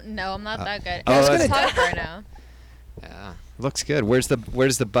yourself? Oh, no, I'm not that good. Oh, I'm a that's- photographer now. Yeah. Looks good. Where's the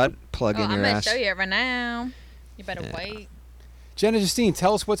butt plug Oh, in I'm your going to ass? show you it right now. You better Yeah. wait. Jenna Justine,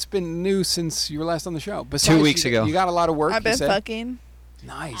 tell us what's been new since you were last on the show. Besides, weeks you, ago. You got a lot of work. I've you been said. fucking.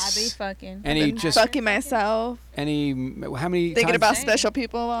 Nice. I be fucking. Any Been just fucking myself. how many Thinking times? about Same. special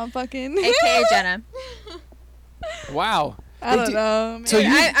people while I'm fucking. AKA Jenna. Wow. I Wait, don't know. So Dude,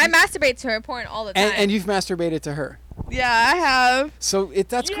 you- I masturbate to her porn all the time. And you've masturbated to her. Yeah, I have. So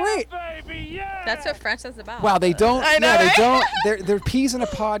that's great. That's what French is about. Wow, they don't. I know, Yeah, they right? don't. They're peas in a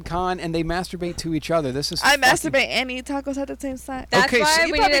pod, Con, and they masturbate to each other. This is. I fucking- masturbate and eat tacos at the same time. That's Okay, why so-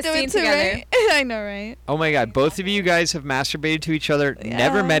 You we probably need do a scene it too, together. right? I know, right? Oh my God! Both of you guys have masturbated to each other.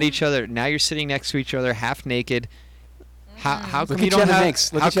 Never Yeah. met each other. Now you're sitting next to each other, half naked. How come Look you at don't Jenna have?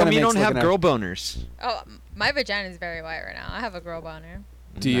 Minx. Look How at Jenna come you Minx don't have looking at girl boners? Oh, my vagina is very white right now. I have a girl boner.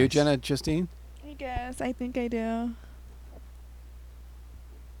 Do you, Nice. Jenna, Justine? I guess. I think I do.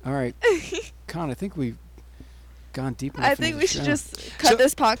 All right, Con. I think we've gone deep enough. I into think the we should show. just cut So,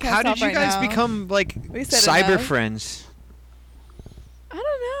 this podcast How did off you right guys now. become like We said cyber enough. friends? I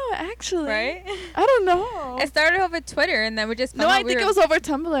don't know, actually. Right? I don't know. It started over Twitter, and then we just No, found I out we think were- it was over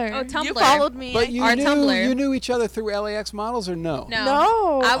Tumblr. Oh, Tumblr. You followed me. But you Our knew Tumblr. you knew each other through LAX models or no?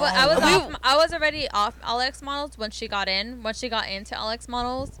 No. I was Oh. I was already off LX models when she got in. When she got into LX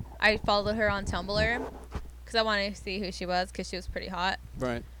models, I followed her on Tumblr because I wanted to see who she was because she was pretty hot.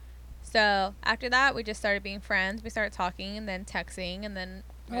 Right. So after that, we just started being friends. We started talking and then texting, and then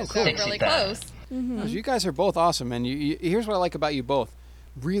we Oh, just cool. got really close. No, you guys are both awesome, and here's what I like about you both: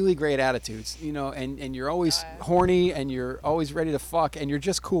 really great attitudes, you know, and you're always horny, and you're always ready to fuck, and you're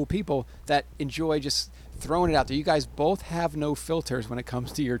just cool people that enjoy just throwing it out there. You guys both have no filters when it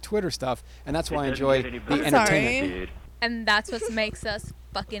comes to your Twitter stuff, and that's why I enjoy the entertainment. And that's what makes us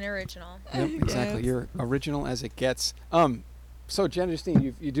fucking original. Yep, exactly. You're original as it gets. So Jen,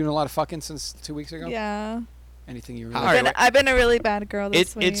 Justine, you're doing a lot of fucking since 2 weeks ago. Yeah. Anything you really? All right, I've been a really bad girl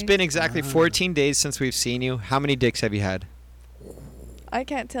this week. It's been exactly 14 days since we've seen you. How many dicks have you had? I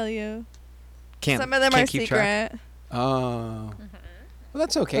can't tell you. Can't. Some of them can't are keep secret. track? Oh. Well,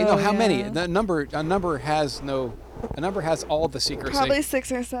 that's okay. Oh, No, how many? yeah. The number. A number has no. A number has all the secrecy. Probably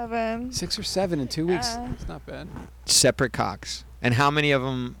 6 or 7. 6 or 7 in 2 weeks. Yeah. It's not bad. Separate cocks. And how many of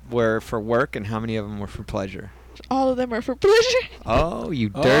them were for work, and how many of them were for pleasure? All of them are for pleasure. Oh, you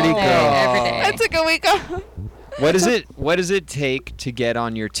dirty girl! Every day. I took a week off What is it? What does it take to get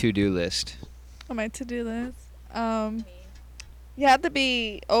on your to-do list? on my to-do list. You have to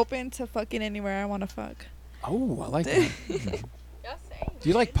be open to fucking anywhere I want to fuck. Oh, I like that. Y'all saying Do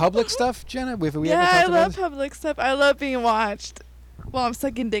you like public stuff, Jenna? Have we Yeah, ever I talked about love this? public stuff. I love being watched while I'm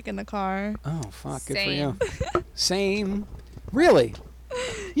sucking dick in the car. Oh, fuck. Good Same. for you. Same. Really?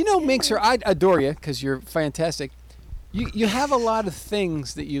 You know, Minxer, I adore you because you're fantastic. You have a lot of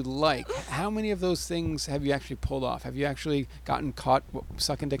things that you like. How many of those things have you actually pulled off? Have you actually gotten caught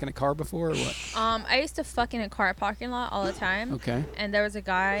sucking dick in a car before or what? I used to fuck in a car parking lot all the time. Okay. And there was a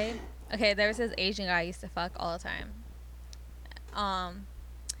guy. Okay, there was this Asian guy I used to fuck all the time.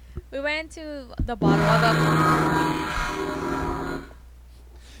 We went to the bottom of the.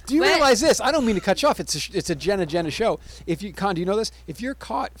 Do you What? realize this? I don't mean to cut you off. It's a Jenna show. If you, Con, do you know this? If you're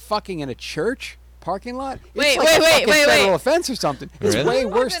caught fucking in a church parking lot, it's like a fucking federal offense or something. It's Really? way I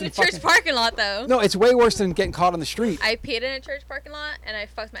worse fucked in than a church fucking. parking lot though. No, it's way worse than getting caught on the street. I peed in a church parking lot, and I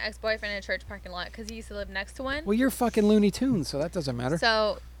fucked my ex-boyfriend in a church parking lot because he used to live next to one. Well, you're fucking Looney Tunes, so that doesn't matter.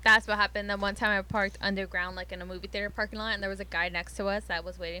 So that's what happened. Then one time I parked underground, like in a movie theater parking lot, and there was a guy next to us that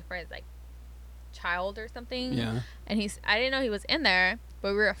was waiting for his like child or something. Yeah. And I didn't know he was in there,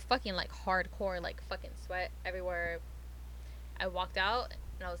 but we were fucking like hardcore, like fucking sweat everywhere. I walked out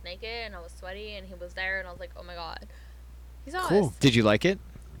and I was naked and I was sweaty, and he was there, and I was like, oh my god, he's on Cool. us. Did you like it?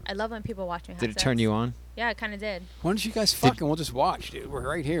 I love when people watch me. Did it turn you on? Yeah, it kind of did. Why don't you guys fuck and we'll just watch, dude? We're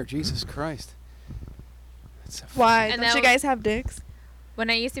right here. Jesus Christ. That's a Why? And Don't you then- guys have dicks? When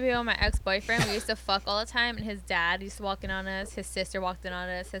I used to be with my ex-boyfriend, we used to fuck all the time, and his dad used to walk in on us, his sister walked in on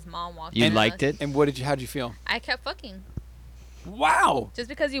us, his mom walked You in on liked us. it? And how'd you feel? I kept fucking. Wow. Just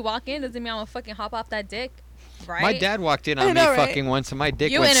because you walk in doesn't mean I'm gonna fucking hop off that dick, right? My dad walked in I on me know, right? fucking once, and my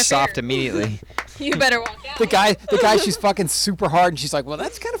dick You went interfered. soft immediately. You better walk out. The guy she's fucking super hard, and she's like, well,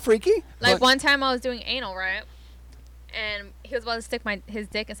 that's kind of freaky. Like But- one time I was doing anal, right? And he was about to stick his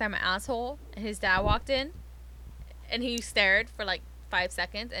dick inside my asshole, and his dad walked in, and he stared for like 5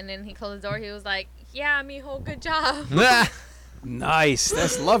 seconds, and then he closed the door. He was like, "Yeah, mijo, good job." Nice.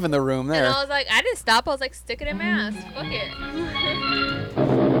 That's love in the room And there. I was like, I didn't stop. I was like, stick it in my ass. Fuck it.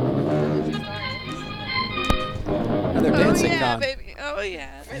 And they're dancing, oh yeah, Con. baby. Oh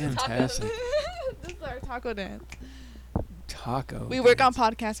yeah. Fantastic. This is our taco dance. Taco. We work on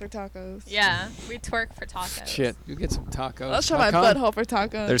podcasts for tacos. Yeah, we twerk for tacos. Shit, you get some tacos. I'll show my Con? butthole for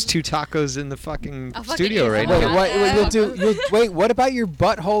tacos. There's 2 tacos in the fucking Oh, fucking studio is. right Oh, now. Wait, God. you'll wait, what about your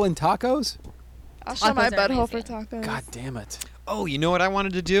butthole and tacos? I'll show my Tacos are butthole for amazing. tacos. God damn it. Oh, you know what I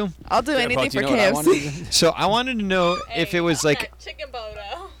wanted to do? I'll do Yeah, anything but you for know what I wanted KFC. to do? So I wanted to know if it was like chicken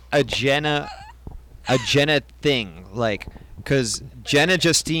bodo. a Jenna thing, like, because Jenna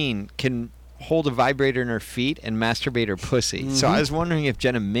Justine can hold a vibrator in her feet and masturbate her pussy. So I was wondering if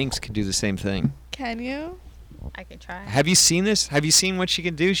Jenna Minx could do the same thing. Can you? I can try. Have you seen this? Have you seen what she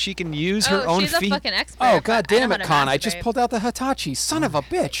can do? She can use her own she's feet. a fucking expert. Oh, god but I damn know it, how to Con. I just masturbate. pulled out the Hitachi. Son of a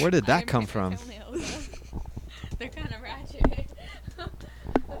bitch. Where did that come from? They're kind of ratchet.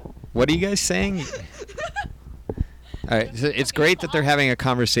 What are you guys saying? All right, so it's great that they're having a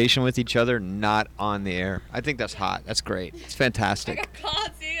conversation with each other, not on the air. I think that's hot. That's great. It's fantastic. I got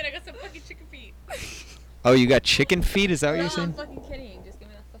caught, dude. I got some fucking chicken feet. Oh, you got chicken feet? Is that what No, you're saying? I'm fucking kidding. Just give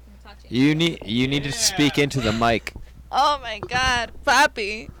me that fucking Hitachi. You need to speak into the mic. Oh my god,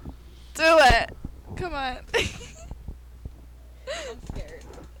 Papi. Do it. Come on. I'm scared.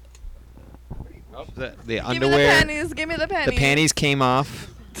 The Give me the underwear. panties. Give me the panties. The panties came off.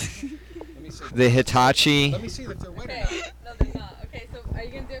 The Hitachi. Let me see if they're wet or Okay. not. No, they're not. Okay, so are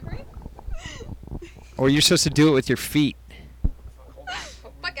you gonna do it for me? Or you're supposed to do it with your feet. Oh,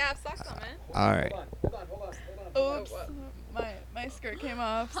 fuck, I have socks on, man. All right. Oops. My skirt came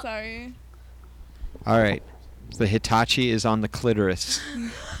off. Sorry. All right. The Hitachi is on the clitoris.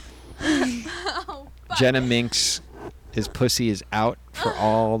 Oh, fuck. Jenna Minx, his pussy is out for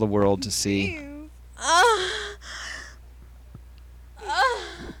all the world to see.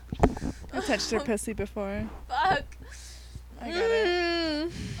 I touched her pussy before. Fuck. I got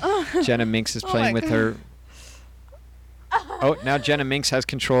it. Jenna Minx is Oh playing my with God. her. Oh, now Jenna Minx has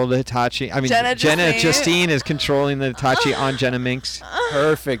control of the Hitachi. I mean, Jenna Jenna Justine. Justine is controlling the Hitachi on Jenna Minx.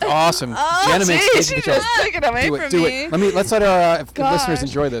 Perfect. Awesome. Oh, Jenna Minx, geez, take she control. just took it away Do from it. Do me. it. Let's let our listeners Gosh.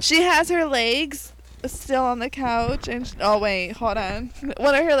 enjoy this. She has her legs still on the couch, and oh wait, hold on.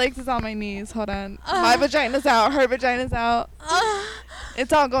 One of her legs is on my knees. Hold on. My vagina's out. Her vagina's out.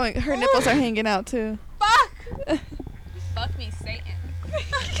 It's all going. Her nipples are hanging out too. Fuck. Fuck me, Satan.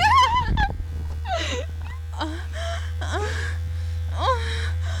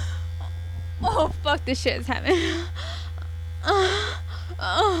 Oh, fuck, this shit is happening.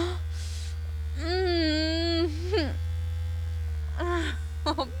 Oh,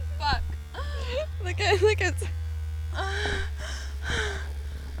 fuck. Look at.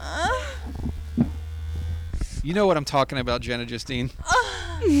 You know what I'm talking about, Jenna Justine.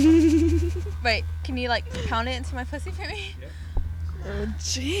 Wait, can you, like, pound it into my pussy for me? Oh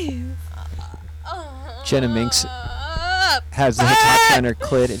jeez. Jenna Minx has the Hitachi on her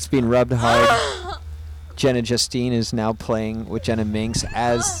clit. It's being rubbed hard. Jenna Justine is now playing with Jenna Minx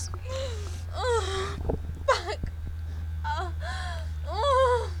as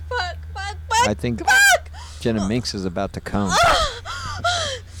I think Jenna Minx is about to come.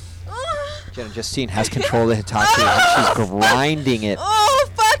 Jenna Justine has control of the Hitachi and she's grinding it. Oh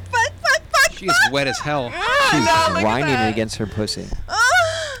fuck! She is wet as hell. She's no, look at grinding it that. against her pussy.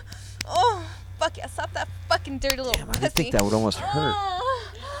 Oh, fuck yeah, stop that fucking dirty little Damn, I pussy. didn't think that would almost hurt.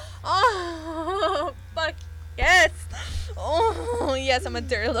 Oh, fuck yes. Oh, yes, I'm a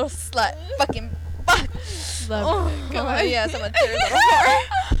dirty little slut. Fucking fuck. Love it. Come on. Yes, I'm a dirty little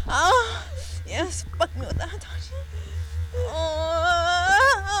whore. Oh, yes, fuck me with that touch.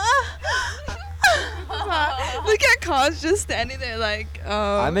 Look at Cons just standing there like,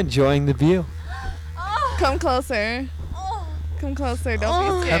 oh. I'm enjoying the view. Come closer. Come closer.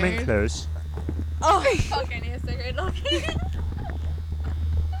 Don't be scared. close. Oh, fuck, I need a cigarette. Okay.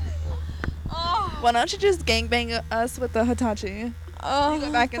 Oh. Why don't you just gangbang us with the Hitachi? Oh,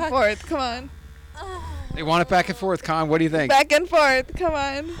 Go back and fuck. forth. Come on. They want it back and forth, Con. What do you think? Back and forth. Come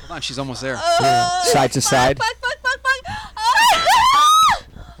on. Hold on, she's almost there. Side to side. Fuck. Oh.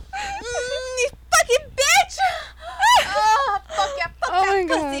 You fucking bitch. Oh, fuck yeah. Fuck Oh that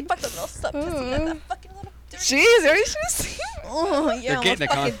my pussy. God. Fuck the little slut pussy. Oh. That fucking little dirty. Jeez, are you just? Oh, yeah, They're I'm getting a it,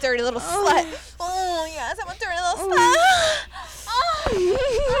 Con. fucking dirty little slut. Oh, yes, I'm a dirty little slut. Oh,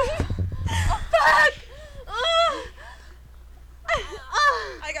 fuck. Oh.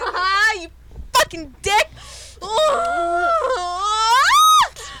 I got you fucking dick. Oh.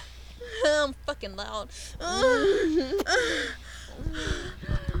 I'm fucking loud.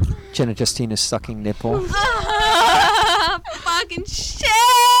 Jenna Justine is sucking nipple. Fucking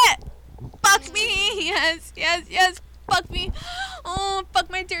shit. Fuck me. Yes. Fuck me. Oh, fuck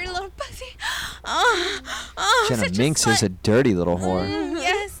my dirty little pussy. Oh, Jenna such Minx a is a dirty little whore.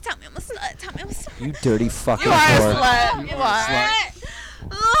 Yes, tell me I'm a slut. You dirty fucking You are a whore. slut. You are.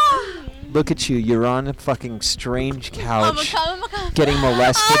 Oh, Look at you. You're on a fucking strange I'm a couch cum. getting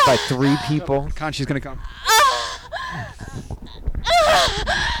molested by 3 people. Con, she's gonna come.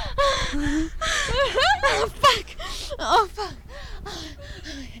 Oh, fuck. Oh, fuck.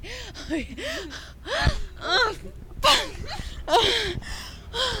 Oh, fuck.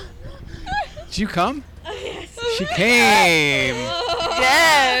 Did you come? Yes. She came.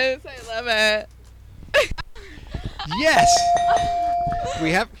 Yes. I love love it. Yes.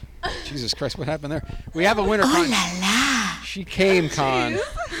 We have. Jesus Christ, what happened there? We have a winner. Oh Con. la la. She came, Con.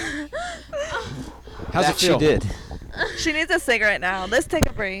 How's That it feel? she did. She needs a cigarette now. Let's take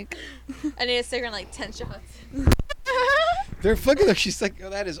a break. I need a cigarette in like 10 shots. They're fucking her. She's like, oh,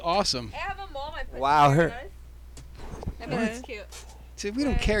 that is awesome. I have a mole on my pussy. Wow, her. I mean, it's cute. See, we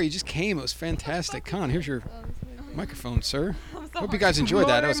don't care. You just came. It was fantastic. Con, here's your microphone, sir. Hope you guys enjoyed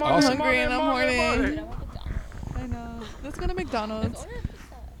that. That was I'm awesome. hungry and I'm horny. I know. Let's go to McDonald's.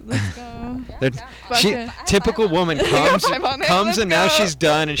 Let's go. Typical woman comes Let's and now go. she's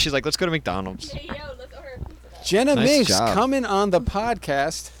done and she's like, let's go to McDonald's. Hey, yo, let's order a pizza. Jenna Nice Minks job. coming on the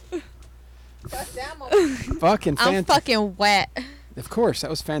podcast. Fucking I'm fantastic. fucking wet. Of course, that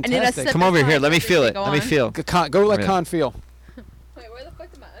was need a fantastic. sip. Come over here. Let me feel it. Go Let me on. feel. Go let Yeah. Con feel. Wait, where the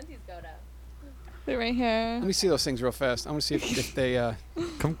fuck did my undies go down? They're right here. Let me see those things real fast. I want to see if they.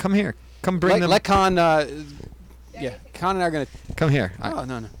 Come here. Come bring them. Let Con. Yeah, Con and I are gonna. Come here. Oh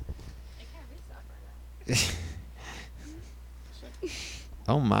no.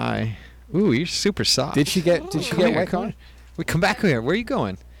 Oh my. Ooh, you're super soft. Did she get Come here, wet, come Con? here. Wait, come back here. Where are you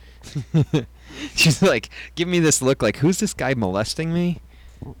going? She's like, give me this look like, who's this guy molesting me?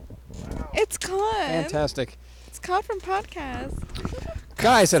 It's Con. Fantastic. It's Con from podcast.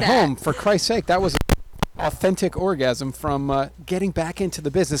 Guys at home, for Christ's sake, that was an authentic orgasm from getting back into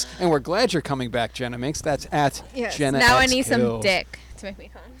the business. And we're glad you're coming back, Jenna Minks. That's at Jenna Now I X need some Kills. dick to make me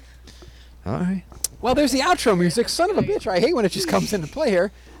come. All right. Well, there's the outro music. Son of a bitch. I hate when it just comes into play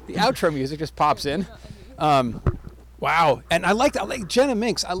here. The outro music just pops in. Wow. And I like Jenna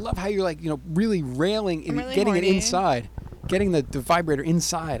Minks. I love how you're like, really railing and really getting it horny. inside. Getting the vibrator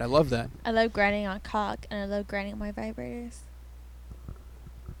inside. I love that. I love grinding on cock and I love grinding on my vibrators.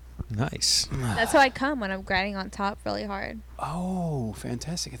 Nice. That's how I come when I'm grinding on top really hard. Oh,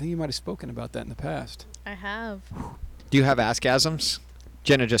 fantastic. I think you might have spoken about that in the past. I have. Do you have askgasms?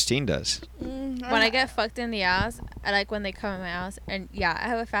 Jenna Justine does. When I get fucked in the ass, I like when they come in my ass. And yeah, I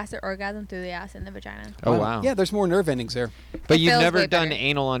have a faster orgasm through the ass and the vagina. Oh, wow. Yeah, there's more nerve endings there. But It you've feels never way done better.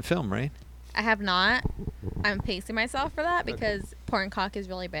 anal on film, right? I have not. I'm pacing myself for that because porn cock is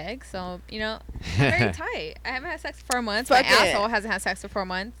really big. So, I'm very tight. I haven't had sex for 4 months. Fuck my it. asshole hasn't had sex for 4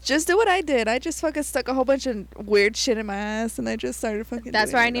 months. Just do what I did. I just fucking stuck a whole bunch of weird shit in my ass and I just started fucking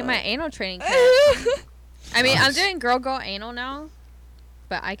That's doing why I it need up. my anal training kit. I mean, I'm doing girl anal now,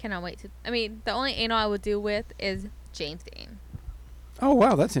 but I cannot wait to. I mean, the only anal I would do with is James Dean. Oh,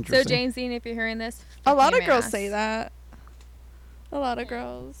 wow. That's interesting. So, James Dean, if you're hearing this, A lot fuck of you, my girls ass. say that. A lot of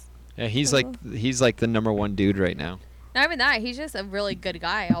girls. Yeah, he's like the number one dude right now. Not even that. He's just a really good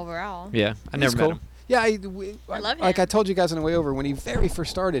guy overall. Yeah, I never He's met cool. him. Yeah, I love like him. I told you guys on the way over, when he very first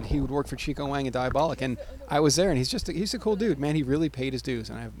started, he would work for Chico Wang and Diabolic, and I was there, and he's a cool dude, man. He really paid his dues,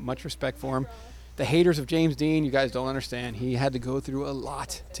 and I have much respect for him. The haters of James Dean, you guys don't understand. He had to go through a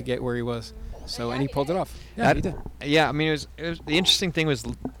lot to get where he was, and he pulled it off. Yeah, he did. Yeah, I mean, it was the interesting thing was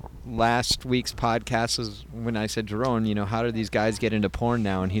last week's podcast was when I said, Jerome, how do these guys get into porn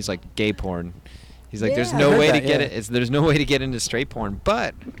now? And he's like, gay porn. He's like, there's I no heard way to that, get yeah. it. There's no way to get into straight porn.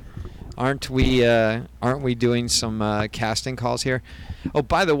 But aren't we doing some casting calls here? Oh,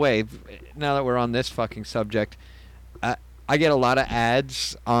 by the way, now that we're on this fucking subject, I get a lot of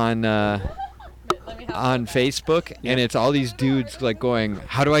ads on Facebook, and it's all these dudes like going,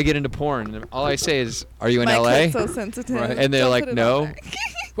 "How do I get into porn?" And all I say is, "Are you in My LA?" clic's so sensitive. Right. And they're Don't like, put it "No." on there.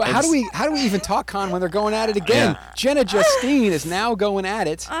 Well, how do we even talk, Con, when they're going at it again? Yeah. Jenna Justine is now going at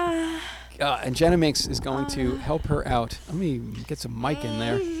it, and Jenna Minks is going to help her out. Let me get some mic in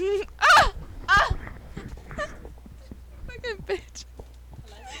there. Fucking bitch.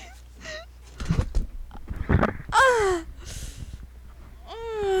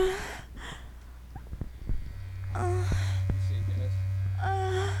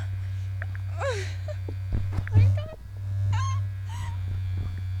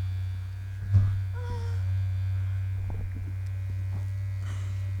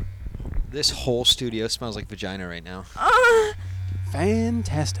 This whole studio smells like vagina right now.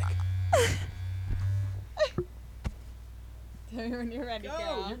 Fantastic. Tell me when you're ready,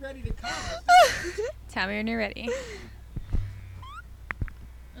 girl. You're ready to come. Tell me when you're ready.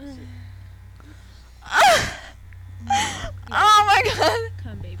 Oh my god.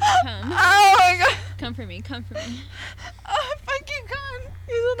 Come, baby. Come. Oh my god. Come for me. Come for me. Oh, fucking god.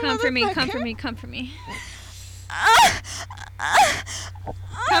 He's a Come for me. Come motherfucker. for me. Come for me.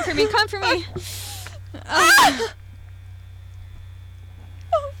 Come for me. Come for me.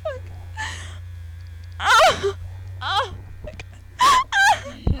 Oh fuck. Oh. Oh.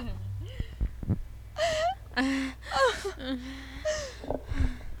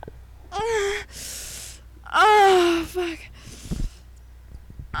 Oh, fuck.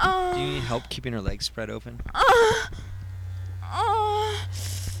 Do you need help keeping her legs spread open?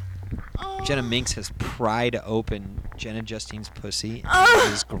 Jenna Minx has pried open Jenna Justine's pussy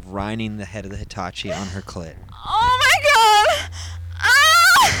and is grinding the head of the Hitachi on her clit. Oh my god!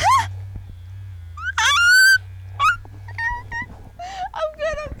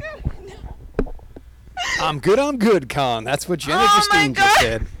 I'm good, Con. That's what Jenna Justine just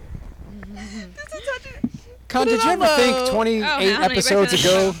said. Con, did you ever think 28 episodes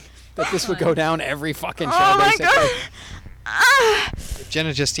ago that this would go down every fucking show, Oh my basically? god! If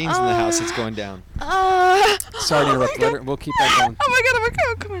Jenna Justine's in the house, it's going down. Sorry to interrupt. We'll keep that going. Oh my god,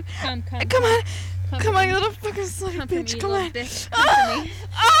 come on. Come on, you little fucking slutty Come for bitch. me, Come little on. bitch.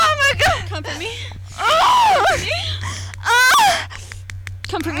 Oh my god. Come for me. Oh.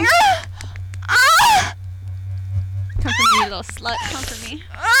 Come for me. Come for me, you little slut. Come for me.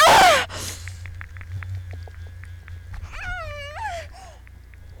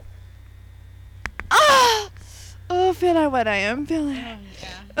 Oh, feel how wet I am. Feel it.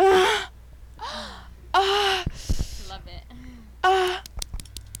 Yeah. Love it.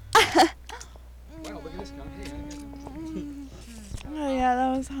 Oh yeah,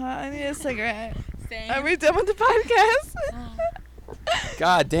 that was hot. I need a cigarette. Same. Are we done with the podcast?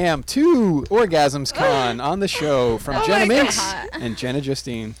 God damn, 2 orgasms, Con, on the show from Oh Jenna my Minx God. and Jenna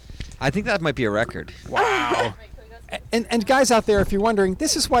Justine. I think that might be a record. Wow. And guys out there, if you're wondering,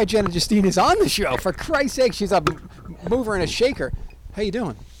 this is why Jenna Justine is on the show. For Christ's sake, she's a mover and a shaker. How you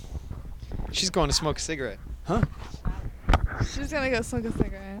doing? She's going to smoke a cigarette. Huh? She's gonna go smoke a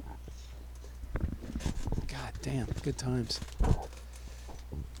cigarette. God damn, good times.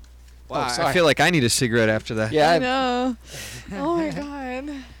 Wow, sorry. I feel like I need a cigarette after that. Yeah. I know. Oh my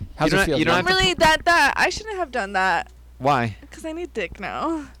god. How's You it don't- feel? you don't I'm have to really that. I shouldn't have done that. Why? Because I need dick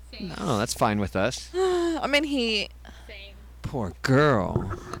now. Oh, that's fine with us. I'm in heat. Poor girl.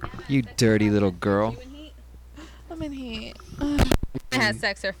 You dirty little girl. I'm in heat. I had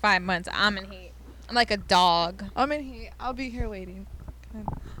sex for 5 months. I'm in heat. I'm like a dog. I'm in heat. I'll be here waiting.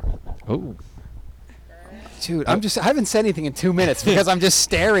 Oh. Dude, I haven't said anything in 2 minutes because I'm just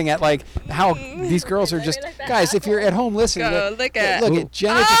staring at like how these girls are just guys. If you're at home listening, Go, look at- look at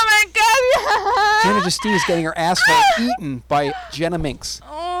Jenna. Oh my god! Jenna Justine is getting her asshole eaten by Jenna Minx.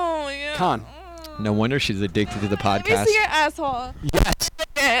 Oh yeah. Con. No wonder she's addicted to the Let me podcast. see your asshole.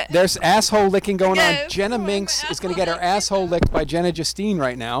 Yes. There's asshole licking going on. Yes. Jenna Minx is going to get her asshole licked by Jenna Justine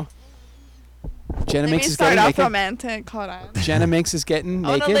right now. Jenna Let Minx me is start getting off naked. romantic. Hold on. Jenna Minx is getting I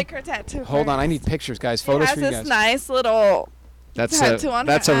want to naked. lick her tattoo. Hold on, I first. need pictures, guys. She Photos has for you this guys. nice little That's tattoo a on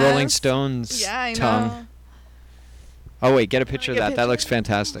that's her a Rolling ass. Stones Yeah, I tongue. know. Oh wait, get a picture of get a that. That picture. looks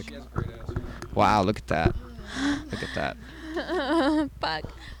fantastic. Wow, look at that. Look at that. Fuck.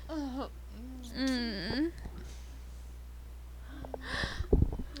 Mm.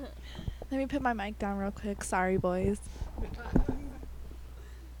 Let me put my mic down real quick. Sorry, boys.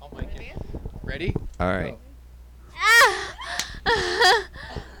 Ready? All right.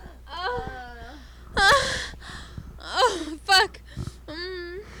 Oh, fuck.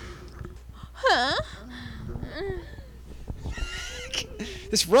 Huh?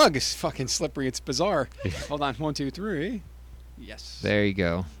 This rug is fucking slippery. It's bizarre. Hold on. 1, 2, 3. Yes. There you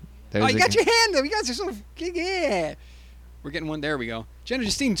go. There's Oh, you a- got your hand up. You guys are so yeah. We're getting one. There we go. Jenna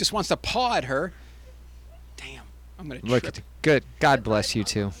Justine just wants to paw at her. Damn. I'm gonna Look trip. at good. God bless you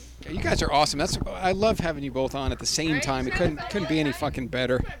too. Yeah, you guys are awesome. I love having you both on at the same time. It couldn't be any fucking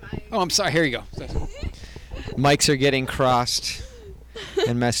better. Oh, I'm sorry. Here you go. Mics are getting crossed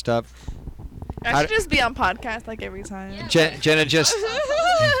and messed up. I should just be on podcast like every time. Jenna just.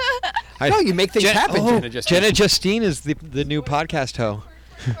 No, you make things happen, Jenna Justine. Jenna Justine is the new podcast hoe.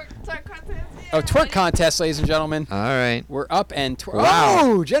 Oh, twerk contest, ladies and gentlemen. All right. We're up and Wow.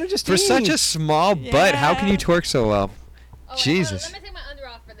 Oh, Jenna Justine. For such a small butt, how can you twerk so well? Oh, Jesus. Let me take my under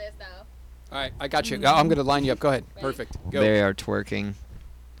off for this, though. All right, I got you. I'm gonna line you up. Go ahead. Perfect. Go. They are twerking.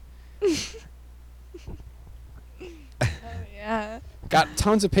 Yeah. Got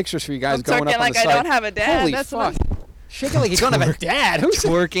tons of pictures for you guys I'm going up twerking on like the I site. don't have a dad. Holy That's fuck! what Shake it like you don't have a dad. Who's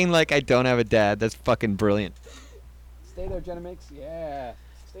Twerking like I don't have a dad. That's fucking brilliant. Stay there, Jenna Minx. Yeah.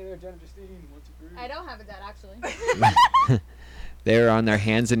 Stay there, Jenna Justine. 1, 2, 3. I don't have a dad, actually. They're on their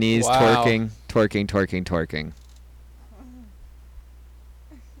hands and knees Wow. twerking.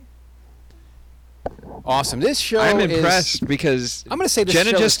 Awesome. This show I'm is- impressed because I'm gonna say this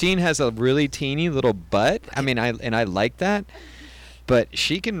Jenna show is- Justine has a really teeny little butt. I mean, I like that, but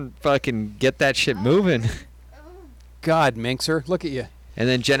she can fucking get that shit moving. God, Minxer, look at you. And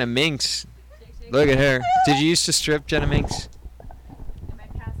then Jenna Minx, look at her. Did you used to strip, Jenna Minx?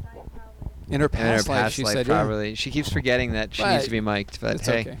 In her past life, she said, probably. She keeps forgetting that she needs to be mic'd, but it's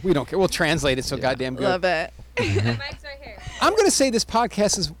hey. okay. We don't care. We'll translate it so goddamn good. Love it. The mic's right here. I'm going to say this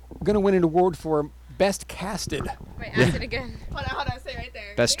podcast is going to win an award for Best Casted. Wait, ask it again. Hold on, say right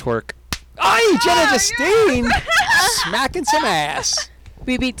there. Best twerk. Aye, Jenna Justine! Smacking some ass.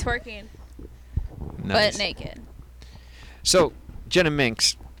 We be twerking, Nice. but naked. So, Jenna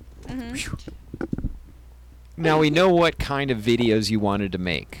Minx. Mm-hmm. Now we know what kind of videos you wanted to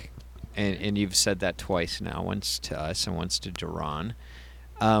make, and you've said that twice now, once to us and once to Duran.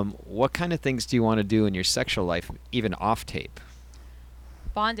 What kind of things do you want to do in your sexual life, even off tape?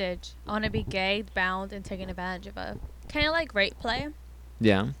 Bondage. I want to be gay, bound, and taken advantage of. Kind of like rape play.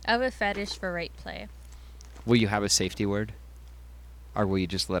 Yeah. I have a fetish for rape play. Will you have a safety word, or will you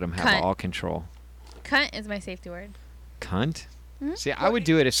just let them have Cunt. all control? Cunt is my safety word. Cunt. Mhm. See, I would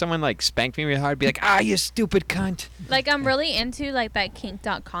do it if someone like spanked me really hard. Be like, you stupid cunt. Like, I'm really into like that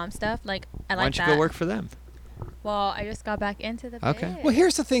kink.com stuff. Like, I like that. Why don't you go work for them? Well, I just got back into the Okay. biz. Well,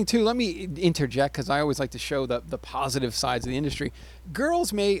 here's the thing, too. Let me interject because I always like to show the positive sides of the industry.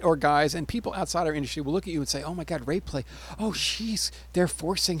 Girls or guys and people outside our industry will look at you and say, oh, my God, rape play. Oh, they're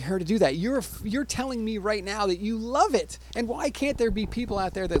forcing her to do that. You're telling me right now that you love it. And why can't there be people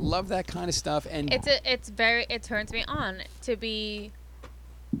out there that love that kind of stuff? And it turns me on to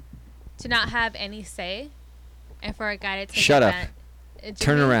not have any say, and for a guy to take Shut up. Turn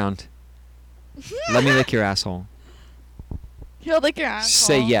Jimmy- around. Let me lick your asshole. He'll lick your asshole.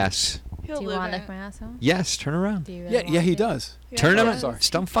 Say yes. He'll Do you live want to it. lick my asshole? Yes. Turn around. Do you really yeah, he does. Turn Yeah, around. he Sorry. does.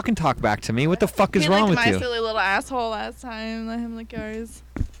 Don't fucking talk back to me. What the fuck is He wrong licked with my you? silly little asshole last time. Let him lick yours.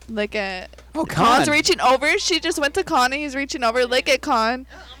 Lick it. Oh, Con's Con. reaching over. She just went to Con and he's reaching over. Lick it, Con.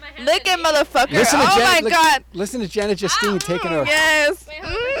 Lick it, motherfucker. Listen to Oh Jen- my look- God. Listen to Jenna Justine taking her. Yes. Wait,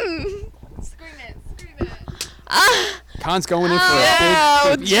 hold Scream it. Con's going in for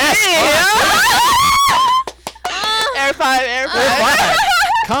Yeah. a big. Yes. Air five. Air five.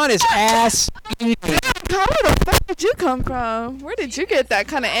 Con is ass. Con, where the fuck did you come from? Where did you get that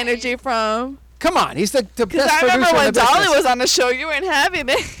kind of energy from? Come on, he's the Because best I producer remember in when the Dolly business. was on the show, you weren't having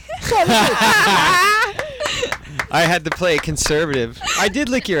it. I had to play conservative. I did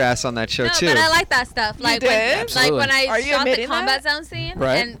lick your ass on that show No, too. but I like that stuff. Like did? when, Absolutely. like when I Are you shot the admitting combat that? zone scene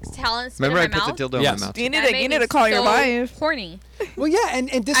Right. and talent spit Remember, I in my put mouth. the dildo in Yes. my mouth. You That need made to me call your so wife. horny. Well, yeah, and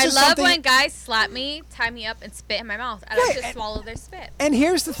this I is love something. when guys slap me, tie me up, and spit in my mouth. I Right, like to and- swallow their spit. And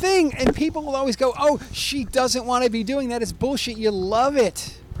here's the thing, and people will always go, "Oh, she doesn't want to be doing that. It's bullshit. You love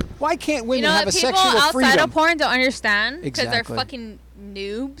it. Why can't women You know have what a people sexual outside freedom?" of porn don't understand because they're Exactly. fucking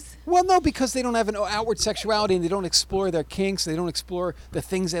noobs. Well, no, because they don't have an outward sexuality and they don't explore their kinks. They don't explore the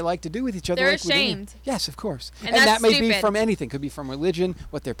things they like to do with each other. They're like within you. ashamed. Yes, of course. And that that's may be stupid. from anything. Could be from religion,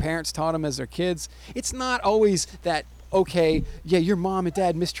 what their parents taught them as their kids. It's not always that, okay, yeah, your mom and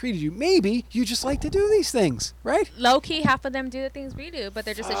dad mistreated you. Maybe you just like to do these things, right? Low key, half of them do the things we do, but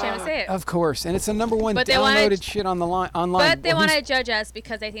they're just ashamed to say it. Of course. And it's the number one But they wanna- downloaded shit on the online. But they Well, want to who's- judge us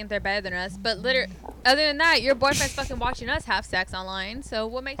because they think they're better than us. But other than that, your boyfriend's fucking watching us have sex online. So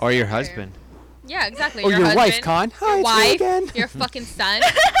what makes Or you your better? husband. Yeah, exactly. Or your husband, wife, Con. Hi, Your it's me wife, again. your fucking son.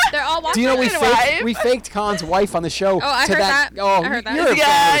 They're all watching. Do you know wife. we faked Con's wife on the show? Oh, I to heard that. Oh, I heard that. you're a fan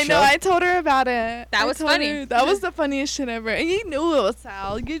Yeah, of the I know. show. I told her about it. That I was told funny. her. That was the funniest shit ever. And you knew it was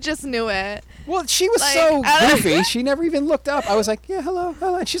Sal. You just knew it. Well, she was Like, so I don't- goofy. She never even looked up. I was like, yeah, hello,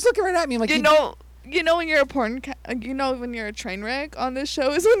 hello. And she's looking right at me. I'm like, You know when you're a when you're a train wreck on this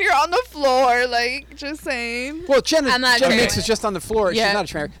show is when you're on the floor, like, just saying. Well, Jenna I'm not a Jenna trainer. Mix was just on the floor. Yeah. She's not a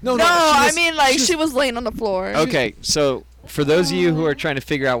trainer. No, she I was- mean, like, was- she was laying on the floor. Okay, so for those of you who are trying to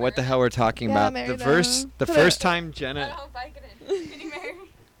figure out what the hell we're talking Yeah, about, the Merida.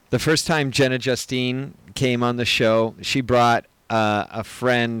 first time Jenna Justine came on the show, she brought a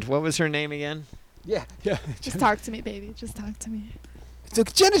friend. What was her name again? Yeah, yeah. Just talk to me, baby. Just talk to me. So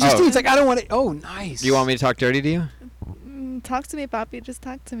Jenna Justine's like, I don't want to. Oh, nice. Do you want me to talk dirty to you? Talk to me, papi. Just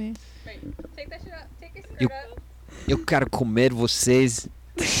talk to me. Wait, take that shit up. Take your skirt Eu, up. eu quero comer vocês.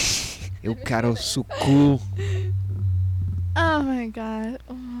 Eu quero suco. Oh my god.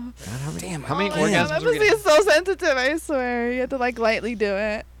 Oh. Damn, How many Oh my god, orgasms that are we pussy gonna- is so sensitive, I swear. You have to like lightly do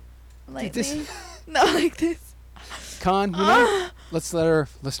it. Lightly. this- No, like this. Con, you know, let's let our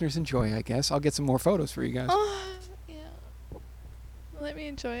listeners enjoy, I guess. I'll get some more photos for you guys. Oh, yeah. Let me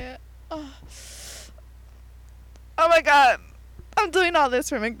enjoy it. Oh. Oh my god. I'm doing all this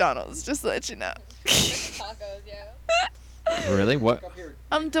for McDonald's, just to let you know. Tacos, yeah. Really? What?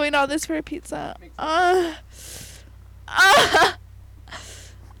 I'm doing all this for a pizza. Oh,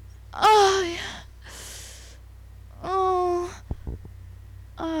 yeah. Oh,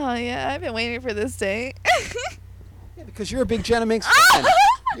 yeah. I've been waiting for this day. Yeah, because you're a big Jenna Minx fan.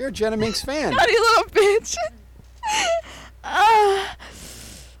 You're a Jenna Minx fan. God, you little bitch. Oh,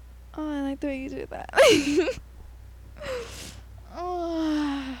 I like the way you do that.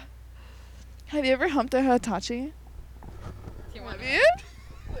 Oh. Have you ever humped a Hitachi? Have you?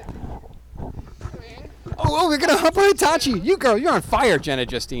 Oh, we're gonna hump a Hitachi. You girl, you're on fire, Jenna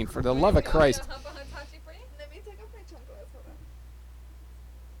Justine. For the love of Christ.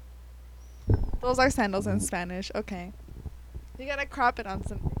 Those are sandals in Spanish. Okay. You gotta crop it on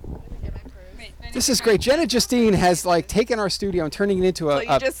something. This is great. Jenna Justine has like taken our studio and turning it into a. So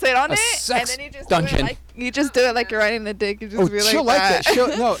you just sit on a it, sex and then you just dungeon. do it like you just do it like you're riding a dick. You just be like she'll like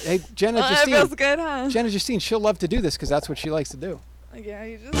that. No, hey, Jenna Oh, that Justine. feels good, huh? Jenna Justine, she'll love to do this because that's what she likes to do. Yeah,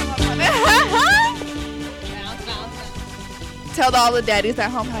 you just hop on it. Tell all the daddies at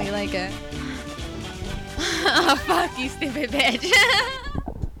home how you like it. Oh, fuck you, stupid bitch.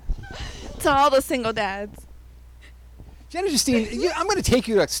 Tell all the single dads. Jenna Justine, I'm going to take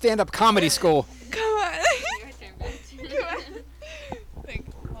you to stand-up comedy school. Come on.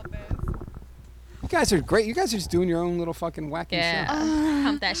 You guys are great. You guys are just doing your own little fucking wacky Yeah. show.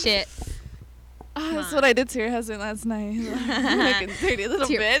 Hump that shit. Oh, that's what I did to your husband last night. Fucking dirty little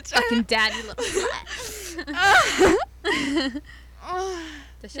To your bitch. fucking daddy little slut.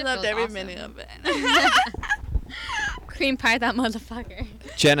 She loved every minute of it. Cream pie that motherfucker.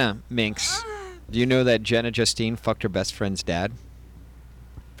 Jenna Minx, do you know that Jenna Justine fucked her best friend's dad?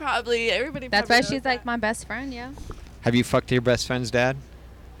 Probably everybody. That's probably why knows she's that. like my best friend, yeah. Have you fucked your best friend's dad?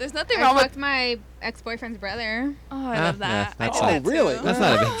 There's nothing I wrong fucked with. my ex-boyfriend's brother. Oh, I love that. Yeah, I that's did that really? too. That's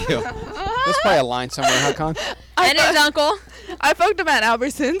not a big deal. There's probably a line somewhere, huh, Con? And his uncle. I fucked him at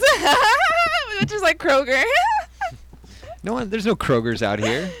Albertsons, which is like Kroger. No one. There's no Krogers out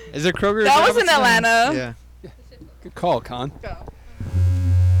here. Is there Kroger? That was in Atlanta. Yeah. Good call, Con. Go.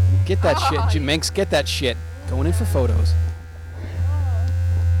 Get that shit, Minx. Get that shit. Going in for photos.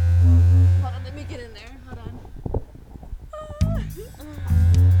 Hold on, let me get in there. Hold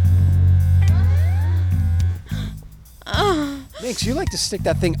on. Minx, you like to stick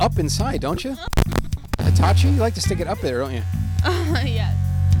that thing up inside, don't you? Hitachi, you like to stick it up there, don't you? Yes.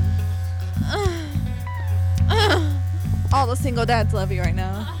 All the single dads love you right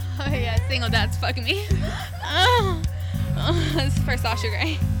now. Oh, yeah, single dad's fucking me. This is for Sasha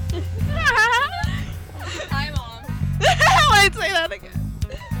Grey. Hi, Mom. Wait, say that again.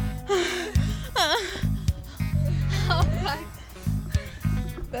 Oh, fuck.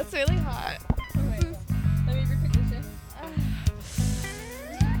 That's really hot. Let me reposition.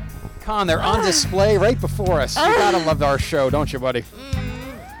 Con, they're on display right before us. You gotta love our show, don't you, buddy?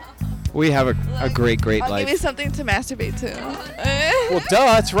 We have a great I'll life. give you something to masturbate to. Well,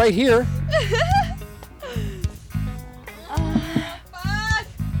 duh, it's right here.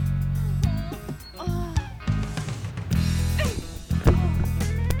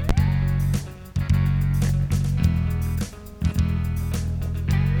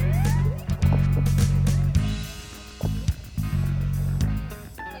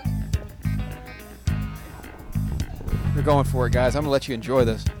 We're going for it, guys. I'm gonna let you enjoy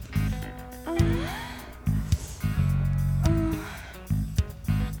this.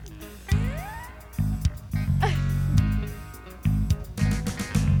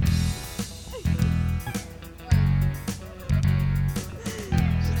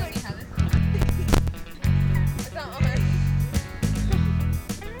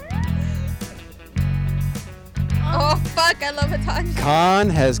 Oh, fuck, I love Hitachi. Con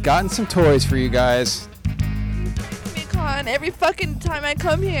has gotten some toys for you guys. Con, every fucking time I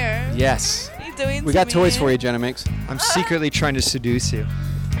come here. Yes. He's doing We got toys for you, Jenna Minx. I'm secretly trying to seduce you.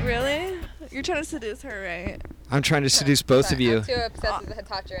 Really? You're trying to seduce her, right? I'm trying to seduce both of you. I'm too obsessed with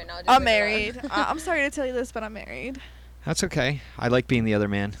Hitachi right now. I'm married. I'm sorry to tell you this, but I'm married. That's okay. I like being the other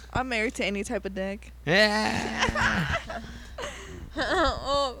man. I'm married to any type of dick. Yeah.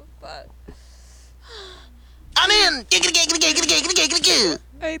 Oh, fuck. I'm in. I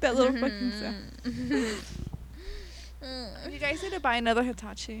hate that little fucking sound. You guys need to buy another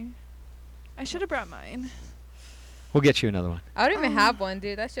Hitachi. I should have brought mine. We'll get you another one. I don't even have one,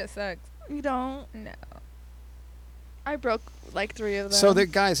 dude. That shit sucks. You don't? No. I broke like 3 of them. So the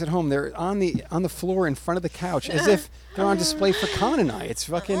guys at home, they're on the floor in front of the couch as if they're on display for Con and I. It's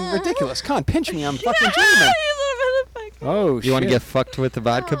fucking ridiculous. Con, pinch me. I'm fucking dreaming. Oh, shit. You want to get fucked with the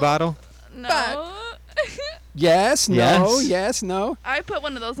vodka bottle? No. Yes, no, Yes. yes, no. I put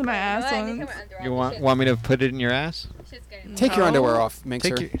one of those in my ass once. You want me to put it in your ass? Take your underwear off,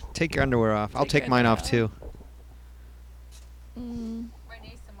 Minxer. Take your underwear off. I'll take mine off too. Mm.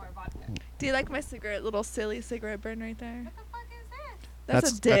 Do you like my cigarette, little silly cigarette burn right there? What the fuck is that?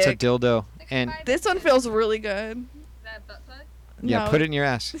 That's a dick. That's a dildo. And This one feels really good. Is that butt plug? Yeah, No. put it in your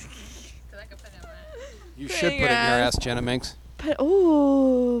ass. You Put should it put in it in your your ass. ass, Jenna Minx. Put it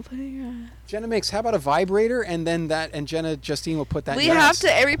in your ass. Jenna Minx, how about a vibrator and then that, and Jenna Justine will put that We in your have ass.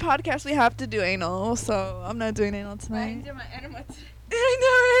 to, every podcast we have to do anal, so I'm not doing anal tonight. my enema today.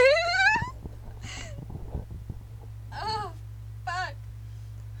 I Oh, fuck.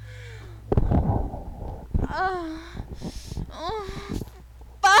 Oh,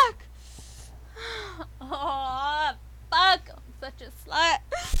 fuck. Oh, fuck. I'm such a slut.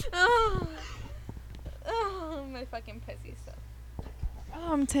 Oh, my fucking pussy stuff. know.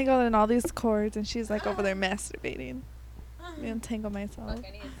 Oh, I'm tangled in all these cords, and she's like over there masturbating. I'm gonna tangle myself. Fuck,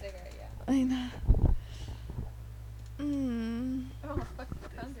 I need a cigarette, yeah. I know. Mmm. Oh, fuck,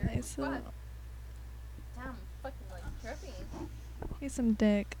 thunder. Nice. Fuck. Damn, I'm fucking like tripping. Here's some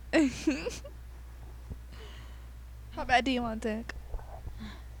dick. How bad do you want dick?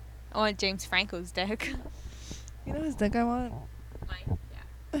 I want James Franco's dick. You know whose dick I want? Mine,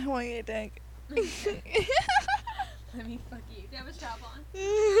 yeah. I want your dick. Let me fuck you. Do you have a strap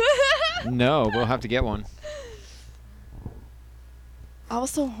on? No, we'll have to get one. I was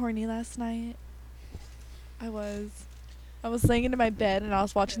so horny last night. I was laying into my bed and I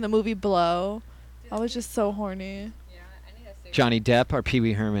was watching the movie Blow. I was just so horny. Yeah, I need a cigarette. Johnny Depp or Pee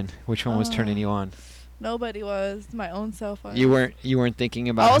Wee Herman? Which one was turning you on? Nobody was. My own self was. You weren't thinking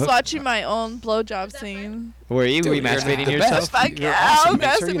about. I was watching my own blowjob scene. Were you? Were you Dude, you're masturbating the yourself? best. Fuck You're yeah, awesome, I'm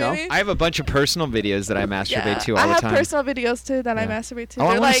Mixer, you know. masturbating. I have a bunch of personal videos that I masturbate to all I the have time. personal videos too that I Yeah. masturbate to. Oh,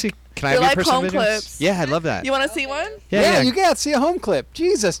 I They're want like, to see. Can I they're have your like personal home videos? clips. Yeah, I'd love that. You want to see one? Yeah, you got to see a home clip.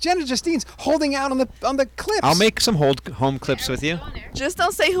 Jesus, Jenna Justine's holding out on the clips. I'll make some home clips with you. Just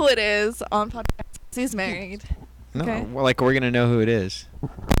don't say who it is on podcast. He's married. No, Okay. well, like we're gonna know who it is.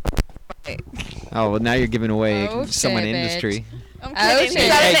 Oh well, now you're giving away Oh, someone shit, in bitch. industry. I'm Oh, kidding. He's shit.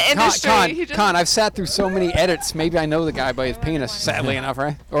 not in the Con, industry. He just- Con, I've sat through so many edits. Maybe I know the guy by his penis, sadly enough,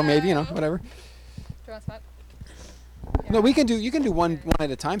 right? Or maybe, whatever. Do you want to smoke? No, you can do one at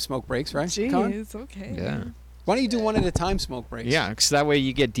a time smoke breaks, right? Con? Jeez, okay. Yeah. Why don't you do one at a time smoke breaks? Yeah, because that way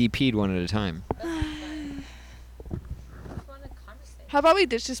you get DP'd one at a time. How about we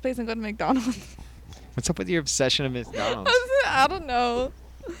ditch this place and go to McDonald's? What's up with your obsession of McDonald's? I don't know.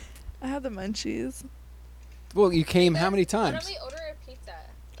 I have the munchies. Well, you came how many Why times? don't we order a pizza?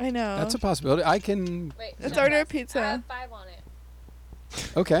 I know. That's a possibility. I can. Wait, Let's no, order a that's- pizza. I have 5 on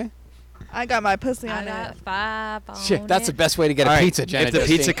it. Okay. I got my pussy I on got it. 5 on Shit, that's the it. best way to get All a right, pizza, Jenna. if the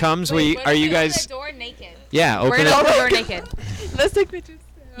Justine. pizza comes, Wait, are you open guys? the door naked. Yeah, We're open gonna it. open the door naked. Let's take pictures.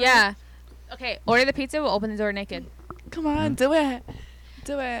 Yeah. Okay, order the pizza. We'll open the door naked. Come on, do it.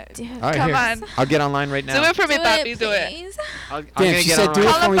 Do it. Dude. All right, Come here. on. I'll get online right now. Do it for me, Do Papi. it, Do it. please. I'm Damn, gonna she get said do it online.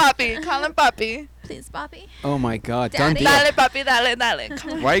 Call for him me. Papi. Call him Papi. Please, Bobby. Oh my God, done Daddy. deal. Dale, Papi, dale, dale.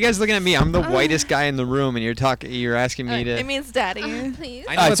 Come on. Why are you guys looking at me? I'm the whitest guy in the room, and you're asking me to. It means daddy. Please.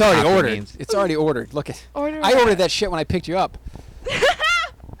 I know It's what already Papi ordered. means. It's already ordered. Look at. Order I it. ordered that shit when I picked you up.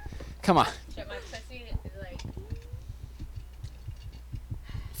 Come on, Shit, my pussy is like.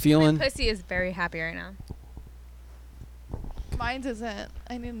 feeling. My pussy is very happy right now. Mine isn't.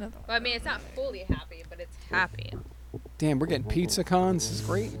 I need another one. Well, I mean, it's not fully happy, but it's happy. Damn, we're getting pizza cons. This is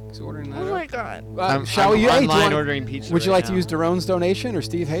great. He's ordering that. Oh up. my god. Shall I'm we? Hey, do you online want- ordering pizza. Would you right like to now. use Darone's donation or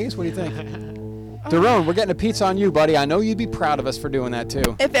Steve Hayes? What do you think? Darone, we're getting a pizza on you, buddy. I know you'd be proud of us for doing that too.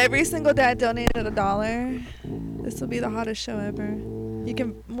 If every single dad donated $1, this will be the hottest show ever. You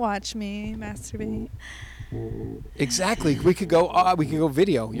can watch me masturbate. Exactly. We could go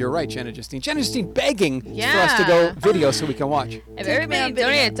video. You're right, Jenna Justine. Jenna Justine begging for us to Yeah. go video so we can watch. If me everybody on video.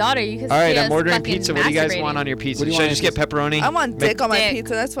 donated a daughter, you could All right, see I'm us ordering fucking pizza. What do you guys masturbating. want on your pizza? What do you Should I want just get pepperoni? I want dick on my dick.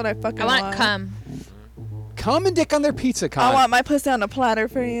 pizza. That's what I fucking I want cum. Come and dick on their pizza, Con. I want my pussy on a platter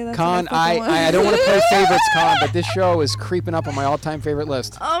for you. That's Con, what I fucking want. I don't want to play favorites, Con, but this show is creeping up on my all-time favorite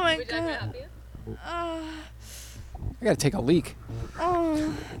list. Oh my Would you like me to god. help you? Oh, I gotta take a leak.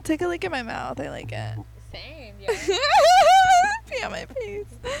 oh, take a look at my mouth. I like it. Same, yeah. Pee on my face.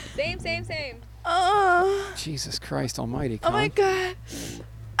 Same. Oh, Jesus Christ Almighty, oh Con. my god.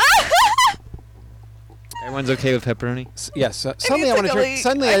 Everyone's okay with pepperoni? Yes. I Suddenly need I to want to go drink. leak.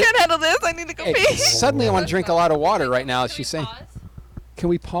 Suddenly I can't handle this. I need to go Hey, pee. suddenly I want to drink a lot of water right now. She's saying. Can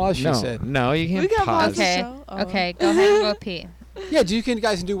we pause? She No, said. no, you We can't can pause. pause the Okay. show. Oh. Okay, go ahead and go pee. Yeah, you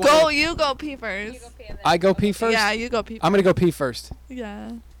guys can do one. Go, you go pee first. I go pee first. Yeah, you go pee first. I'm gonna go pee first. Yeah.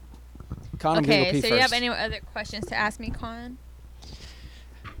 Con, I'm gonna go Okay, pee so first. you have any other questions to ask me, Con?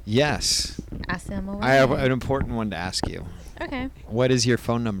 Yes. Ask them away. I have an important one to ask you. Okay. What is your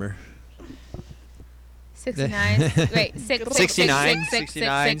phone number? 69. Wait, 69,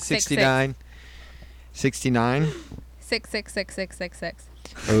 69, 69, 69. 6666666.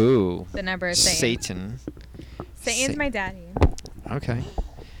 Ooh. The number is Satan. Satan. Satan's my daddy. Okay.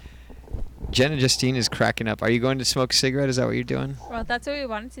 Jenna Justine is cracking up. Are you going to smoke a cigarette? Is that what you're doing? Well, that's what we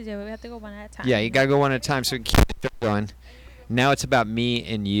wanted to do. We have to go one at a time. Yeah, you gotta go one at a time so we can keep the show going. Now it's about me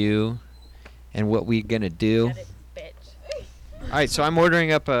and you and what we're gonna do. All right, so I'm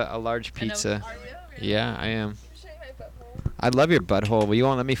ordering up a large pizza. Yeah, I am. I love your butthole, but you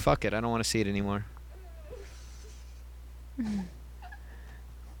won't let me fuck it. I don't want to see it anymore.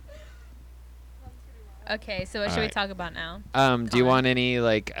 Okay, so what should we talk about now? Do you want any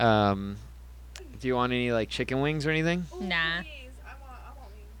like chicken wings or anything? Nah.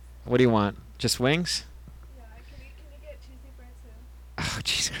 What do you want? Just wings? Yeah, can you get cheesy bread too? Oh,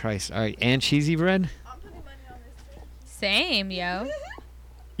 Jesus Christ. All right, and cheesy bread? I'm putting money on this too. Same, yo.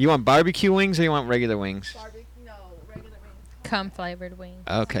 You want barbecue wings or you want regular wings? No, regular wings. Cum flavored wings.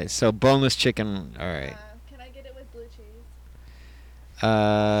 Okay, so boneless chicken. All right. Can I get it with blue cheese?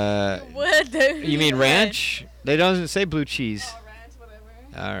 What? You mean ranch? They doesn't say blue cheese. Oh, ranch, whatever.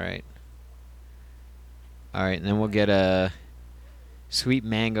 All right. All right, and then we'll get a sweet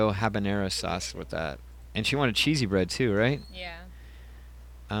mango habanero sauce with that. And she wanted cheesy bread too, right? Yeah.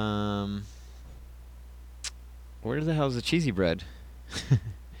 Where the hell is the cheesy bread?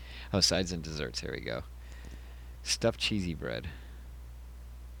 Oh, sides and desserts. Here we go. Stuffed cheesy bread.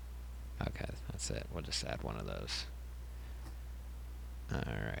 Okay, that's it. We'll just add one of those. All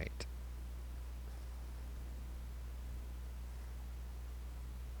right.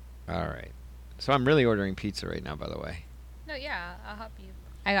 All right. So I'm really ordering pizza right now, by the way. No, yeah, I'll help you.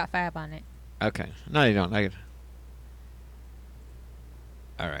 I got 5 on it. Okay. No, you don't.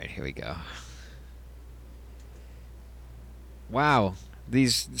 All right, here we go. Wow,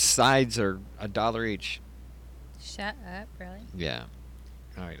 these sides are $1 each. Shut up, really? Yeah.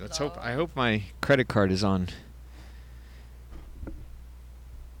 All right, let's hope. I hope my credit card is on.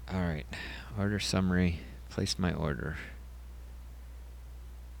 All right, order summary. Place my order.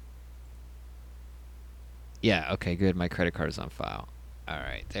 Yeah, okay, good. My credit card is on file. All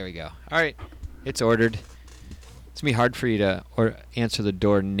right, there we go. All right, it's ordered. It's going to be hard for you to answer the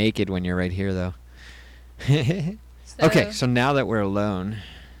door naked when you're right here, though. Okay, so now that we're alone,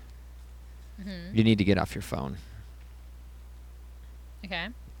 you need to get off your phone. Okay.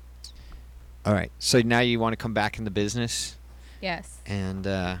 All right, so now you want to come back in the business? Yes. And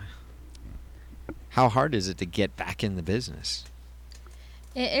how hard is it to get back in the business?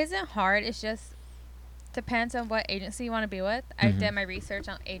 It isn't hard. It's just depends on what agency you want to be with. I did my research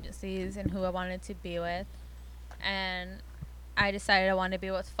on agencies and who I wanted to be with. And I decided I wanted to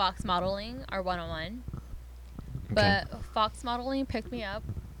be with Fox Modeling or 101. But Fox Modeling picked me up.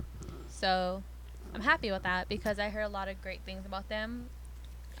 So I'm happy with that because I heard a lot of great things about them.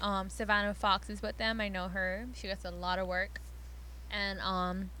 Savannah Fox is with them. I know her. She gets a lot of work. And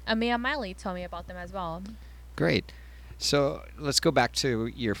Amia Miley told me about them as well. Great. So let's go back to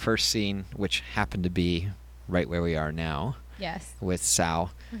your first scene, which happened to be right where we are now. Yes. With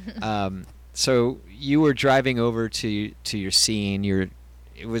Sal. So you were driving over to your scene.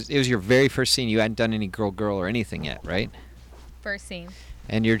 It was your very first scene. You hadn't done any girl or anything yet, right? First scene.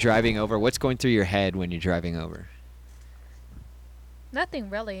 And you're driving over. What's going through your head when you're driving over?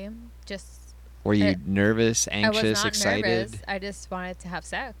 Nothing really. Just. Were you nervous, anxious, I was not excited? Nervous. I just wanted to have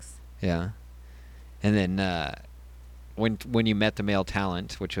sex. Yeah. And then when you met the male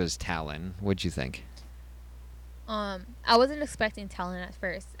talent, which was Talon, what'd you think? I wasn't expecting Talon at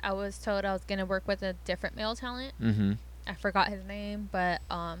first. I was told I was gonna work with a different male talent. I forgot his name, but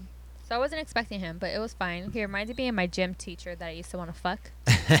so I wasn't expecting him, but it was fine. He reminded me of my gym teacher that I used to want to fuck.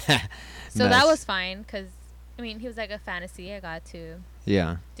 So that was fine, cause I mean he was like a fantasy I got to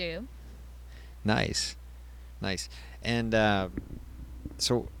do. Nice. And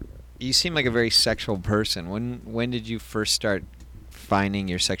so you seem like a very sexual person. When did you first start finding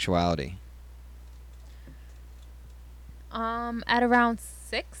your sexuality? At around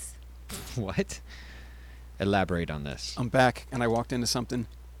 6. What? Elaborate on this. I'm back, and I walked into something.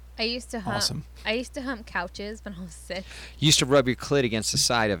 I used to hump. Awesome. I used to hump couches when I was 6. You used to rub your clit against the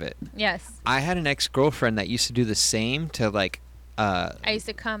side of it. Yes. I had an ex-girlfriend that used to do the same to like. I used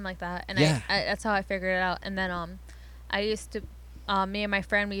to come like that, and yeah. I that's how I figured it out. And then I used to, me and my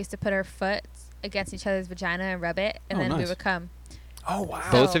friend, we used to put our foot against each other's vagina and rub it, and then we would come. Oh wow!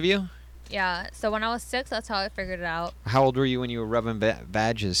 Both of you? Yeah. So when I was 6, that's how I figured it out. How old were you when you were rubbing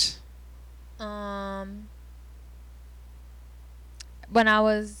badges? When I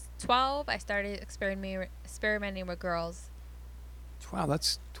was 12, I started experimenting with girls. Wow,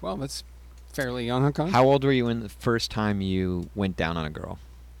 that's 12. That's fairly young, huh, Con? How old were you when the first time you went down on a girl?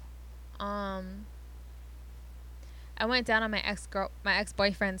 I went down on my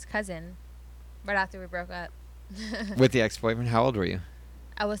ex-boyfriend's cousin right after we broke up. With the ex-boyfriend, how old were you?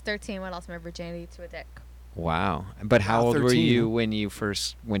 I was 13 when I lost my virginity to a dick. Wow. But how Wow, old were 13. you when you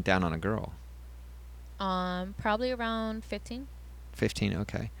first went down on a girl? Probably around 15. 15,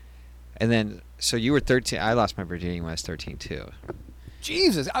 okay. And then, so you were 13. I lost my virginity when I was 13, too.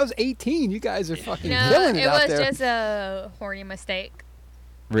 Jesus, I was 18. You guys are fucking No, killing it it out was there. just a horny mistake.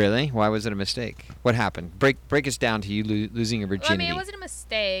 Really? Why was it a mistake? What happened? Break us down to you losing your Well, I virginity. mean, it wasn't a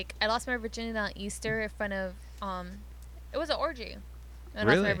mistake. I lost my virginity on Easter in front of, it was an orgy. I lost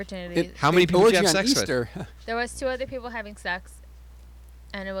my Really? virginity. How many people did you have Orgy on sex Easter. with? There was 2 other people having sex,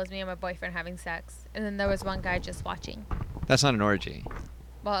 and it was me and my boyfriend having sex. And then there was one guy just watching. That's not an orgy.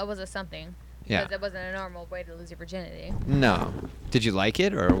 Well, it was a something. Yeah. Because it wasn't a normal way to lose your virginity. No. Did you like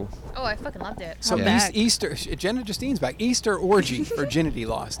it, or? Oh, I fucking loved it. So Easter, Jenna Justine's back. Easter orgy, virginity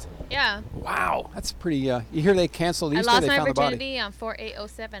lost. Yeah. Wow, that's pretty. You hear they canceled Easter? I lost they my found the body. virginity on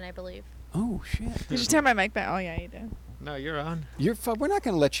 4807, I believe. Oh shit! Did you turn my mic back? Oh yeah, you did. No, you're on. We're not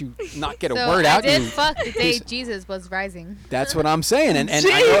going to let you not get a So word out. I did you fuck the day piece- Jesus was rising. That's what I'm saying,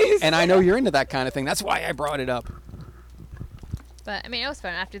 and I know you're into that kind of thing. That's why I brought it up. But I mean, it was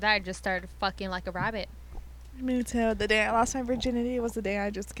fun. After that, I just started fucking like a rabbit. Me too. The day I lost my virginity was the day I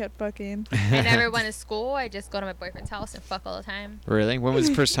just kept fucking. I never went to school. I just go to my boyfriend's house and fuck all the time. Really? When was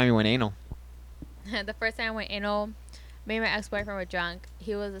the first time you went anal? The first time I went anal, me and my ex-boyfriend were drunk.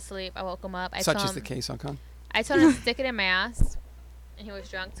 He was asleep. I woke him up. Such told is the him, case, Uncle. I told him to stick it in my ass, and he was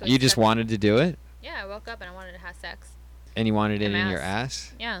drunk. So he You just stuck it- wanted to do it, Yeah, I woke up and I wanted to have sex. and you wanted it In in my your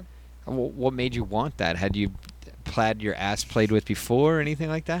ass. ass. Yeah. What made you want that? Had you had your ass played with before, or anything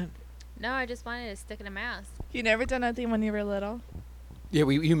like that? No, I just wanted to stick it in my ass. You never done nothing when you were little? Yeah,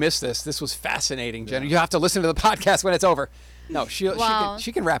 you missed this. This was fascinating, Jenna. You have to listen to the podcast when it's over. No, Well-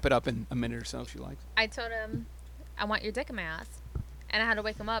 she can wrap it up in a minute or so if she likes. I told him, I want your dick in my ass. And I had to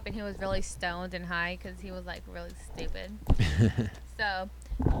wake him up, and he was really stoned and high because he was, like, really stupid. So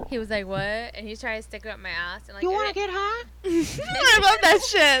he was like, what? And he tried to stick it up my ass. And, like, You want to get high? I love that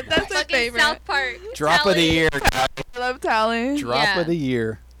shit. That's my fucking favorite. South Park. Drop of the Tally. year. I love Tally. Drop Yeah. of the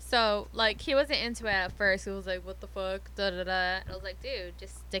year. So, like, he wasn't into it at first. He was like, what the fuck? Da-da-da. And I was like, dude,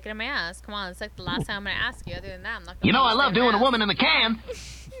 just stick it in my ass. Come on. It's, like, the last time I'm going to ask you. Other than that, I'm not going to. You know I love doing a woman in the can.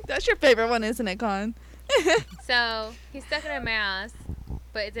 That's your favorite one, isn't it, Con? So, he stuck it in my ass,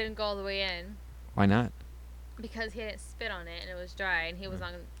 but it didn't go all the way in Why not? because he didn't spit on it and it was dry. And he was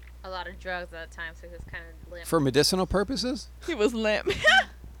on a lot of drugs at the time, so he was kind of limp. For medicinal purposes? He was limp.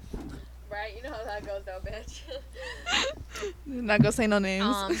 Right? You know how that goes, though, bitch. Not gonna say no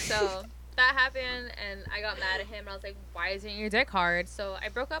names. So that happened, and I got mad at him, and I was like, why isn't your dick hard? So I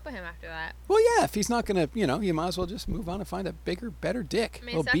broke up with him after that. Well, yeah, if he's not going to, you might as well just move on and find a bigger, better dick. I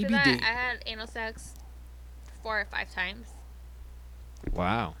mean, Little so after that, BBD. I had anal sex 4 or 5 times.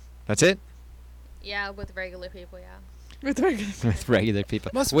 Wow. That's it? Yeah, with regular people, yeah. With regular. With regular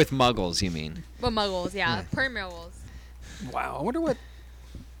people. With muggles, you mean? With muggles, yeah. Perm muggles. Wow, I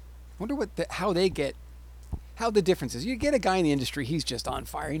wonder how they get, how the difference is. You get a guy in the industry, he's just on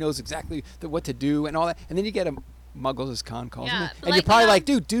fire. He knows exactly what to do and all that. And then you get a Muggles, as Con calls Yeah, him. but And you're probably like,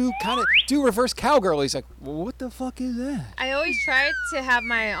 dude, do reverse cowgirl. He's like, well, what the fuck is that? I always tried to have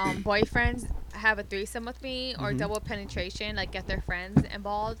my boyfriends have a threesome with me or Mhm. double penetration, like get their friends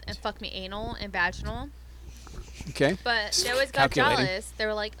involved and fuck me anal and vaginal. Okay. But they always got Calculating. jealous. They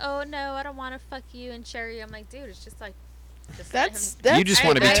were like, "Oh no, I don't want to fuck you and share you." I'm like, dude, it's just like. Just You just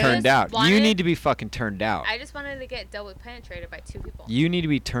want to be turned out. You wanted- need to be fucking turned out. I just wanted to get double penetrated by 2 people. You need to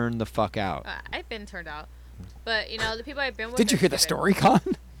be turned the fuck out. I've been turned out, but the people I've been with. Did you are hear the stupid. story, Con?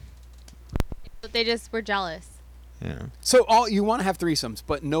 But they just were jealous. Yeah. So you want to have threesomes,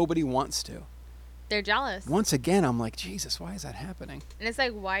 but nobody wants to. They're jealous, Once again, I'm like, Jesus, why is that happening? and it's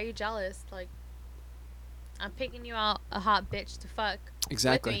like, why are you jealous? Like, I'm picking you out a hot bitch to fuck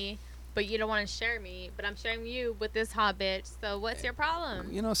Exactly. with me, but you don't want to share me. But I'm sharing you with this hot bitch. So what's your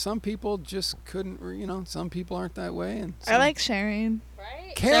problem? Some people just couldn't. Some people aren't that way, and I like sharing.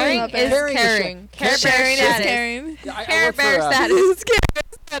 Right? Caring Sharing is caring is caring. sharing. Care Bear Sharing is status. caring. I Care work for, Bear status.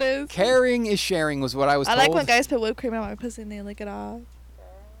 Status. Caring is sharing was what I was I told. like when guys put whipped cream on my pussy and they lick it off.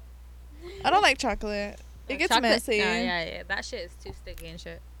 I don't like chocolate. It gets Chocolate- messy. No, yeah, that shit is too sticky and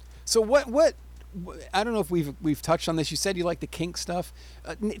shit. So what I don't know if we've touched on this. You said you like the kink stuff.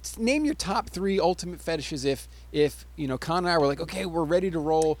 Name your top 3 ultimate fetishes. If Con and I were like, okay, we're ready to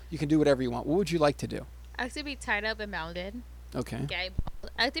roll. You can do whatever you want. What would you like to do? I like to be tied up and bounded. Okay. Gagged.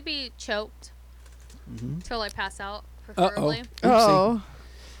 I like to be choked Mm-hmm. till I pass out, preferably. Oh.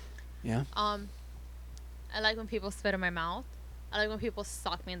 Yeah. I like when people spit in my mouth. I like when people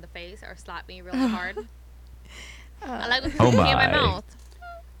sock me in the face or slap me really hard. I like when people pee in my mouth.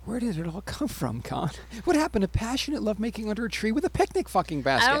 Where did it all come from, Con? What happened to passionate lovemaking under a tree with a picnic fucking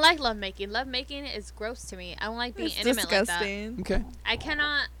basket? I don't like lovemaking. Lovemaking is gross to me. I don't like being intimate disgusting. like that. Okay. I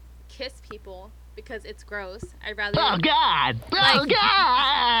cannot kiss people because it's gross. I'd rather. Oh God! Like, Oh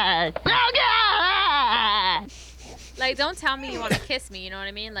God! Oh God! Like, don't tell me you want to kiss me. You know what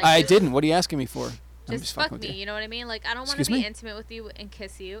I mean? Like, I just- didn't. What are you asking me for? I'm Just fucking fuck with me. You know what I mean? Like, I don't want to Excuse be me? intimate with you and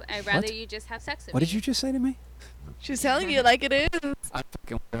kiss you. I'd rather What? you just have sex with What me. did you just say to me? She's telling you like it is.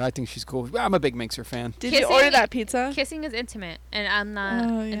 I think she's cool. I'm a big Mixer fan. Did you order that pizza? Kissing is intimate, and I'm not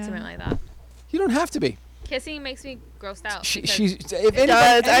Oh, yeah. intimate like that. You don't have to be. Kissing makes me grossed out. She's. because If It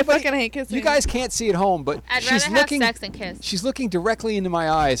does. I fucking hate kissing. You guys can't see at home, but I'd she's rather have looking. sex than kiss. She's looking directly into my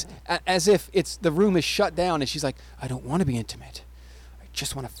eyes, as if it's the room is shut down, and she's like, "I don't want to be intimate. I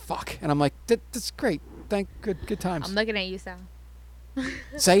just want to fuck." And I'm like, "That's great. Good times." I'm looking at you, Sal.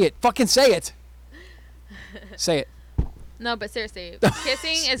 Say it. Fucking say it. Say it. No, but seriously,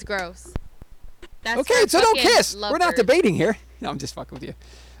 kissing is gross. That's Okay, for so don't fucking kiss. We're not lovebirds. debating here. No, I'm just fucking with you.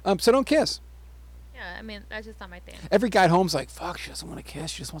 So don't kiss. Yeah, I mean, that's just not my thing. Every guy at home's like, fuck, she doesn't want to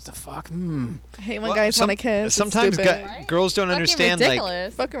kiss. She just wants to fuck. I hate when guys want to kiss. It's Sometimes stupid. girls don't understand.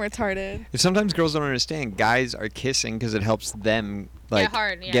 Like, fucking retarded. sometimes girls don't understand. Guys are kissing because it helps them like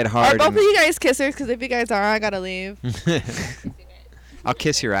hard, yeah. get Are hard. both and- of you guys kissers? Because if you guys are, I gotta leave. I'll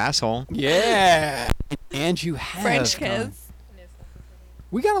kiss your asshole. Yeah. And you have. French Con. kiss.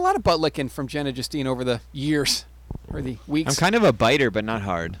 We got a lot of butt licking from Jenna Justine over the years. Or the weeks. I'm kind of a biter, but not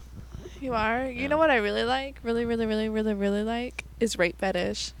hard. You are. You know what I really like? Really like? Is rape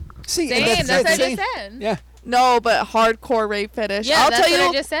fetish. See, Same, that's what I just said. Yeah. No, but hardcore rape fetish. Yeah, I'll that's tell what you.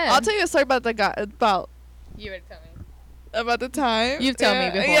 I just said. I'll tell you a story about the guy. You would tell me. About the time. You've told me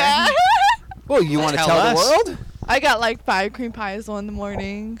before. Yeah. Well, you want to Tell tell us. the world? I got like 5 cream pies one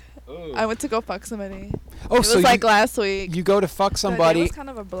morning. I went to go fuck somebody. Oh, it so was like you, last week. you go to fuck It somebody. was kind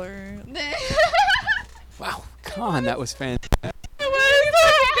of a blur. Wow, Con, that was fantastic.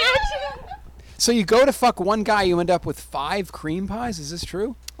 So you go to fuck one guy, you end up with 5 cream pies? Is this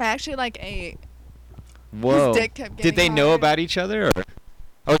true? I actually like 8. Whoa. dick kept Did they getting know hard. about each other? Or?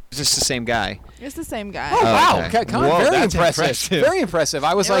 Oh, it's just the same guy. It's the same guy. Oh, wow. okay. Con, Whoa, very that's impressive. impressive. Very impressive.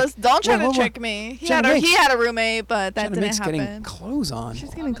 I was It like, was, don't try whoa, to whoa. trick me. He Jenna had, Minx. he had a roommate, but that Jenna didn't Minx happen. getting clothes on.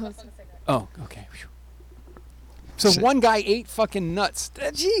 She's getting close. Oh, okay. Phew. So one guy ate fucking nuts.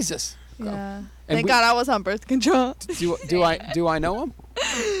 Jesus. Yeah. And Thank we- God I was on birth control. Do I know him?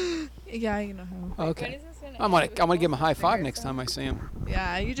 Yeah, you know him. Okay. I'm gonna give him a high five next time I see him.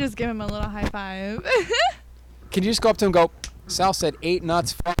 Yeah, you just give him a little high five. Can you just go up to him and go, Sal said 8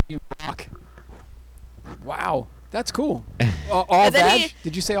 nuts, fuck you, rock. Wow. That's cool. All And then vag? he-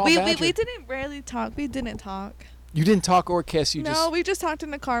 Did you say all we vag? or- didn't rarely talk. We didn't talk. You didn't talk or kiss. You No, just. we just talked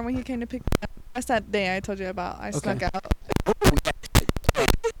in the car when he came to pick me up. That's that day I told you about. I snuck out. All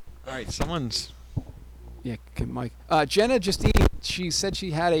right, someone's. Yeah, good, Mike. Jenna Justine, she said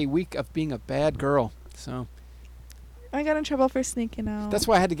she had a week of being a bad girl. So I got in trouble for sneaking out. that's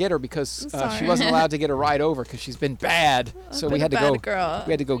why I had to get her because I'm she sorry. wasn't allowed to get a ride over because she's been bad. So been we a had to bad go. girl.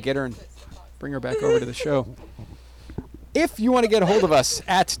 We had to go get her and bring her back over to the show. If you want to get a hold of us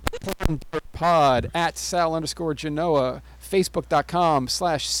at Pod, at Sal_Genoa,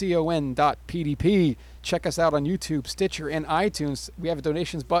 Facebook.com/CON.PDP. Check us out on YouTube, Stitcher, and iTunes. We have a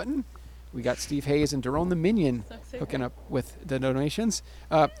donations button. We got Steve Hayes and Daron the Minion hooking up with the donations.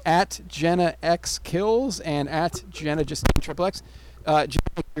 At Jenna X Kills and at Jenna Justine XXX. Jenna,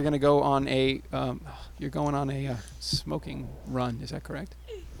 you're going to go on a smoking run. Is that correct?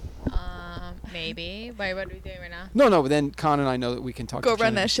 Maybe. Wait, what are we doing right now? No. Then Con and I know that we can talk. Go to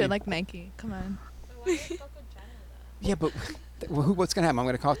run Jenna that shit Justine. like Nike. Come on. Yeah, but what's gonna happen? I'm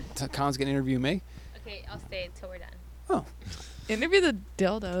gonna call. Con's gonna interview me. Okay, I'll stay until we're done. Oh. Interview the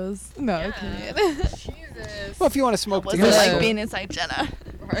dildos. No, Yeah. okay. Jesus. Well, if you want to smoke Was it together. like being inside Jenna?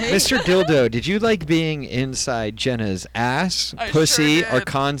 Mr. Dildo, did you like being inside Jenna's ass, I pussy, sure or did.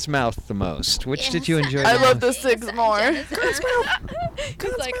 Con's mouth the most? Which did you enjoy? I the love most? the six more.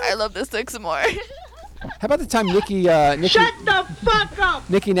 He's like, I love the six more. How about the time Nikki? Shut the fuck up!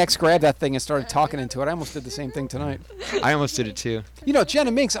 Nikki next grabbed that thing and started talking into it. I almost did the same thing tonight. I almost did it too. You know,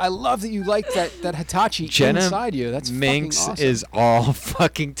 Jenna Minx, I love that you like that Hitachi Jenna inside you. That's Minx fucking awesome. is all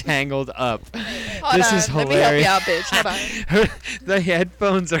fucking tangled up. Hold This on, is let me help you hilarious. out, bitch. Hold on. The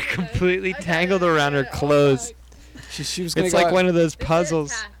headphones are completely tangled around her clothes. She was gonna It's go like out- one of those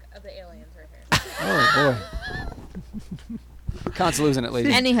puzzles. Of the aliens right here. Oh boy. Con's losing it,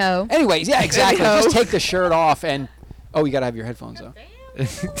 ladies. Anyhow. Anyways, yeah, exactly. Anyhow. Just take the shirt off and. Oh, you gotta have your headphones though.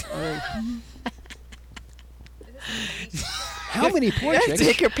 How many porn You chicks? gotta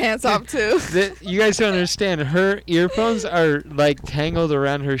take your pants off too. You guys don't understand. Her earphones are like tangled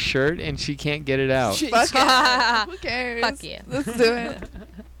around her shirt, and she can't get it out. Fuck it. Who cares? Fuck you. Let's do it.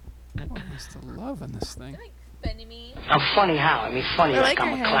 What is the love in this thing? I'm funny how? I mean, funny I like like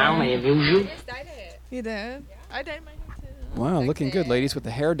I'm your a clown, I hair. amuse you. You did? I dyed my hair too. Wow, looking good, ladies, with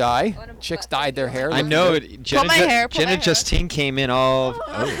the hair dye. Chicks dyed their hair. I looking know good. it. Jenna, my hair, pull my Jenna hair. Justine came in all.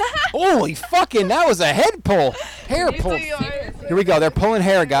 Oh. Holy fucking, that was a head pull. Hair pull. Here we go. They're pulling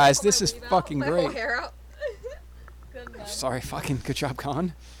hair, guys. This is fucking great. Sorry, fucking good job,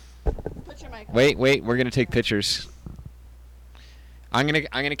 Con. Wait, we're gonna take pictures. I'm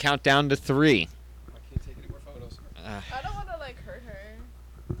gonna count down to 3. I don't want to like hurt her.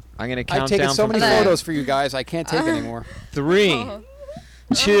 I'm gonna count I've taken down so from many 3. photos for you guys. I can't take anymore. 3,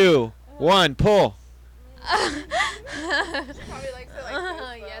 2, 1, pull. Yes,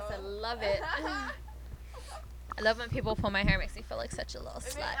 I love it. I love when people pull my hair. It makes me feel like such a little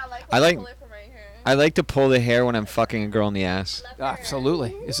slut. I like to pull the hair when I'm fucking a girl in the ass.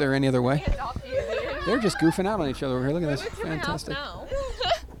 Absolutely. Is there any other way? They're just goofing out on each other over here. Look at this. Fantastic.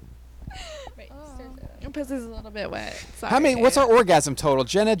 Your pussy's a little bit wet. Sorry. How many? What's our orgasm total?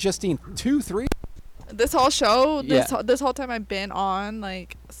 Jenna, Justine, 2, 3? This whole show, Yeah. this whole time I've been on,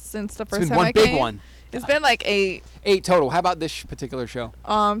 like since the It's first been time one I big came. one. It's been like 8. 8 total. How about this particular show?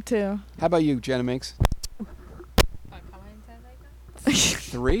 2. How about you, Jenna Minks?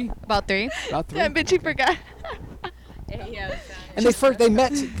 3? About 3. About 3. Yeah, bitch, you forgot. And they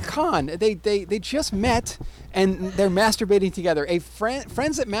met. Con. They just met, and they're masturbating together.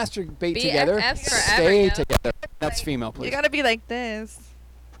 Friends that masturbate together BFFs forever, stay yo. together. That's female, please. You gotta be like this.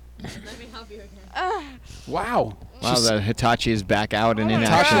 Let me help you again. Wow. Wow, the Hitachi is back out and in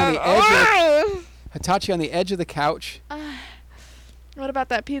Hitachi on action. the edge. Hitachi on the edge of the couch. What about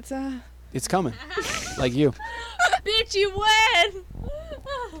that pizza? It's coming. Like you. Bitch, you win.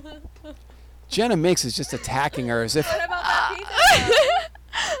 Jenna Minks is just attacking her as if. What about that pizza?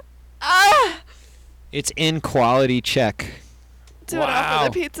 It's in quality check. Do it all Wow.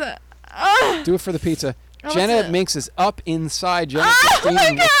 for the pizza. Do it for the pizza. Oh, Jenna what's it? Minks is up inside Jenna Oh, Christine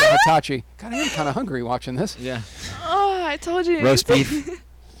my with the God. Hitachi. God, I am kind of hungry watching this. Yeah. Oh, I told you. Roast beef.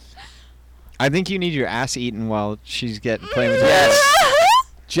 I think you need your ass eaten while she's playing with your Yes.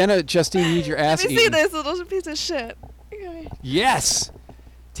 Let Jenna, Justine, you need your ass me see eaten. this little piece of shit. Okay. Yes.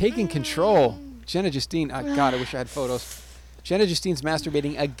 Taking control. Jenna Justine. God, I wish I had photos. Jenna Justine's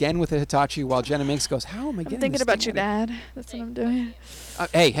masturbating again with a Hitachi while Jenna Minks goes, how am I getting I'm thinking this about thing your out dad. That's what I'm doing.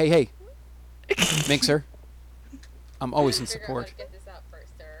 of-" Hey. Minxer. I'm always in support.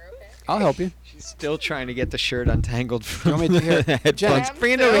 I'll help you. She's still trying to get the shirt untangled You from want me to hear? the Jenna, headphones.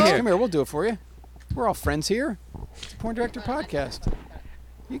 Bring it over Minx, here. Come here. We'll do it for you. We're all friends here. It's a Porn Director Podcast.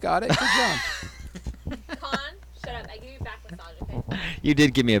 You got it. Good job. Con, shut up. I give you back massage, okay? You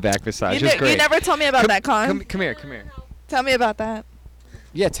did give me a back massage. You, It was great. you never told me about that, Con. Come here. Tell me about that.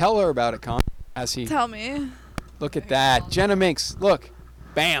 Yeah, tell her about it, Con. As he. Tell me. Look at that. Jenna Minks. Look.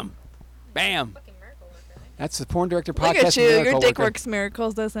 Bam. Bam. That's the Porn Director Podcast. Look at you. Your miracle dick worker. works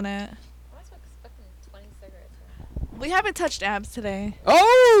miracles, doesn't it? We haven't touched abs today.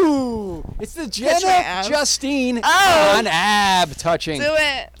 Oh! It's the Touch my Jenna abs. Justine Oh! on ab touching. Do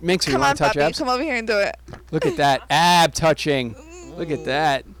it. Minx, you Come want on, to touch puppy. abs? Come over here and do it. Look at that. Ab touching. Look at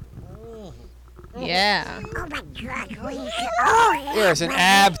that. Yeah. There's an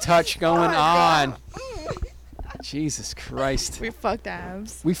ab touch going on. Jesus Christ. We fucked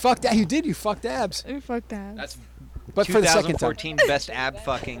abs. We fucked ab. You did. You fucked abs. We fucked abs. That's But for the second time. 2014 best ab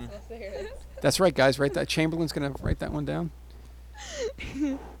fucking. That's right, guys. Write that. Chamberlain's going to write that one down.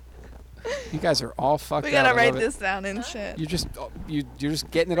 You guys are all fucked We out. gotta I write love it. this down and shit. You're just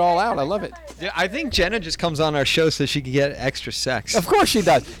getting it all out. I love it. Yeah, I think Jenna just comes on our show so she can get extra sex. Of course she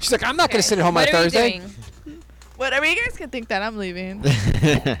does. She's like, I'm not going to sit at home on What are we Thursday. doing? Whatever you guys can think that I'm leaving.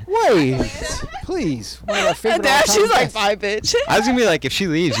 Wait, please. One of our favorite And Dad, all-time she's like, guests. bye, bitch. I was gonna be like, if she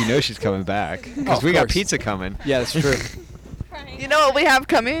leaves, you know she's coming back because of we got course. pizza coming. Yeah, that's true. You know what we have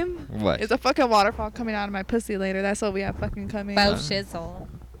coming? What? It's a fucking waterfall coming out of my pussy later. That's what we have fucking coming. Bo shizzle.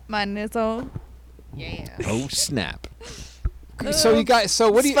 My nizzle. Yeah. Oh snap! So you guys, so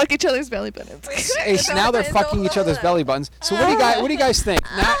what do you? Fuck each other's belly buttons. Hey, so now they're fucking each other's belly buttons. So what do you guys think?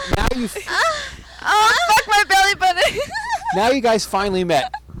 Now you Oh, fuck my belly button. now you guys finally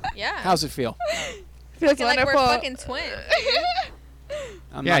met. Yeah. How's it feel? Feels Feel like wonderful. we're fucking twins.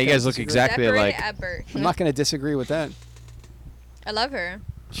 I'm Yeah, not you gonna guys look disagree. exactly Separated alike. at birth. I'm not going to disagree with that. I love her.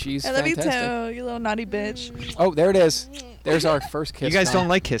 She's I love you fantastic. too, you little naughty bitch. Oh, there it is. There's our first kiss. You guys now. don't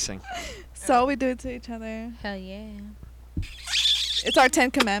like kissing. So we do it to each other. Hell yeah. It's our 10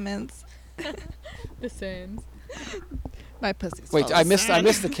 commandments. The sins. My pussy's Wait, full I of missed sand.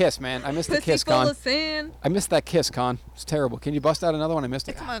 the kiss, man. I missed the kiss, full Con. of sand. I missed that kiss, Con. It's terrible. Can you bust out another one? I missed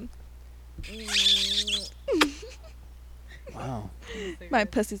it. Come on. Wow. My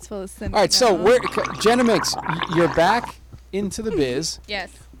pussy's full of sand. All right, so Jenna Minx, you're back into the biz.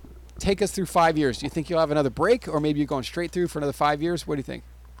 Yes. Take us through 5 years. Do you think you'll have another break, or maybe you're going straight through for another 5 years? What do you think?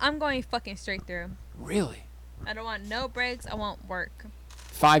 I'm going fucking straight through. Really? I don't want no breaks. I want work.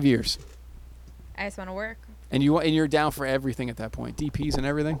 5 years. I just want to work. And you're down for everything at that point, DPs and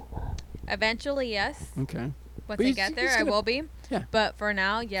everything. Eventually, yes. Okay. Once But I you get just there, I gotta- will be. Yeah. But for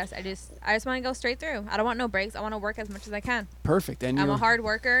now, yes, I just want to go straight through. I don't want no breaks. I want to work as much as I can. Perfect. And I'm you're, a hard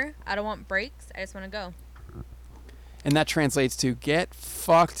worker. I don't want breaks. I just want to go. and that translates to get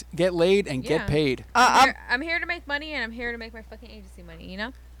fucked, get laid, and get Yeah. paid. I'm here to make money, and I'm here to make my fucking agency money. You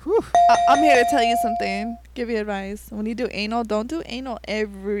know. I'm here to tell you something. Give you advice. When you do anal, don't do anal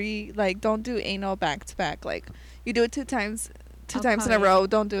don't do anal back to back. Like, you do it two times in a row.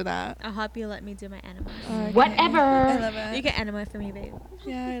 Don't do that. I'll help you. Let me do my enema. Okay. Whatever. I love it. You get enema for me, babe.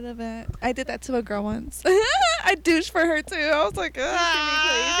 Yeah, I love it. I did that to a girl once. I douched for her too. I was like, Dude,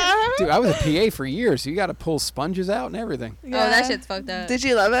 I was a PA for years. You got to pull sponges out and everything. Oh, that shit's fucked up. Did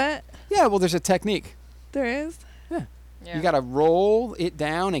you love it? Yeah, well, there's a technique. There is. Yeah. You got to roll it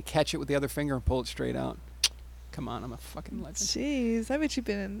down and catch it with the other finger and pull it straight out. Come on, I'm a fucking legend. Jeez, I bet you've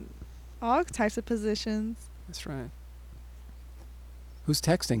been in all types of positions. That's right. Who's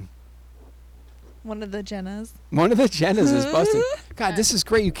texting? One of the Jennas. One of the Jennas is busted. God, this is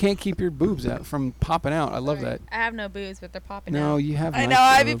great. You can't keep your boobs out from popping out. I love that. I have no boobs, but they're popping No, out. you have I nice know.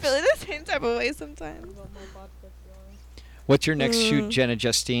 I be boobs. feeling the same type of way sometimes. What's your next shoot, Jenna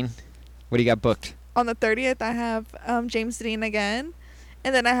Justine? What do you got booked? On the 30th, I have James Dean again.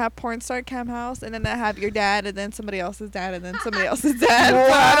 And then I have Porn Star Cam House. And then I have your dad. And then somebody else's dad. And then somebody else's dad.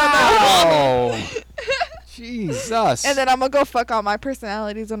 Wow. Jesus. And then I'm going to go fuck all my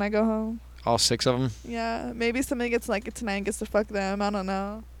personalities when I go home. All 6 of them? Yeah. Maybe somebody gets like it tonight and gets to fuck them. I don't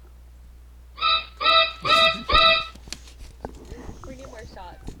know. We need more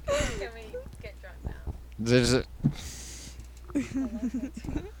shots. Can we get drunk now? There's a...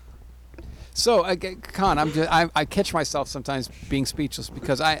 So, Con, I catch myself sometimes being speechless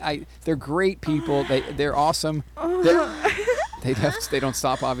because they're great people. They're awesome. They don't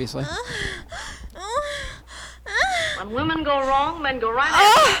stop, obviously. When women go wrong, men go right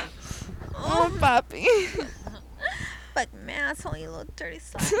after. Oh, papi. Fuck my asshole, you little dirty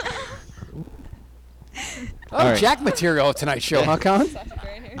slut. Oh, right. Jack material of tonight's show, huh, Con?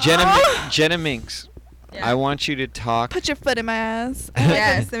 Jenna Minx, Yeah. I want you to talk. Put your foot in my ass.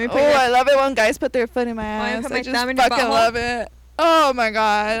 Yes, let me put Oh, your I love it when guys put their foot in my Want me to ass. put I my just thumb in your fucking butthole? love it. Oh my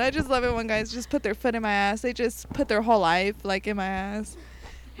god, I just love it when guys just put their foot in my ass. They just put their whole life like in my ass.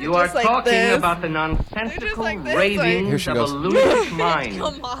 You are just like talking this. about the nonsensical like this, ravings Here she of a goes. lunatic mind.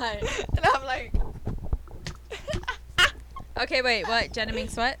 Come on. And I'm like, Okay, wait, what? Jenna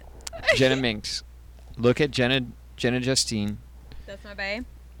Minx what? Jenna Minx, look at Jenna Justine That's my bae.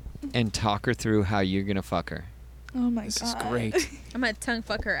 and talk her through how you're going to fuck her. oh my This god. is great. I'm gonna tongue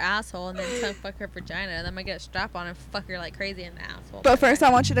fuck her asshole and then tongue fuck her vagina, and then I'm gonna get a strap on and fuck her like crazy in the asshole. But first,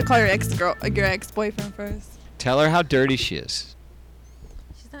 I want you to call your ex-boyfriend first. Tell her how dirty she is.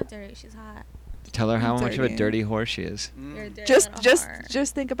 She's not dirty. She's hot. Tell her how much of a Dirty. dirty whore she is. You're a dirty Just little whore.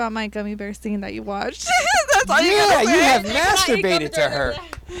 just think about my gummy bear scene that you watched. That's all you Yeah, gotta you say. have masturbated to her.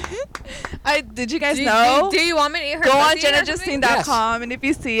 Did you guys Do know? Do you want me to eat her Go on pussy or something? JennaJustine.com, and if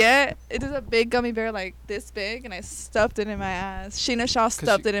you see it, it is a big gummy bear like this big, and I stuffed it in my ass. Sheena Shaw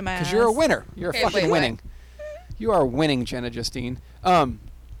stuffed it in my ass. Because you're a winner. You're Okay, fucking wait, winning. You are winning, Jenna Justine.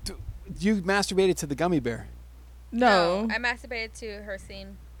 You masturbated to the gummy bear. No. I masturbated to her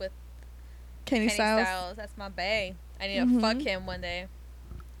scene with Kenny Kenny Styles. Styles. That's my bae. I need to Mhm. fuck him one day.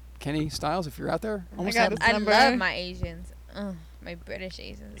 Kenny Styles, if you're out there. Almost got had- his I number. love my Asians. Ugh, my British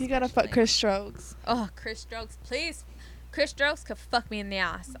Asians. You gotta fuck especially. Chris Strokes. Oh, Chris Strokes, please. Chris Strokes could fuck me in the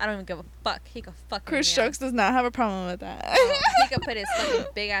ass. I don't even give a fuck. He could fuck Chris me in Strokes does not have a problem with that. the ass. He could put his fucking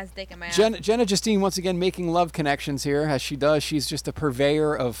big ass dick in my ass. Jenna Justine, once again, making love connections here, as she does. She's just a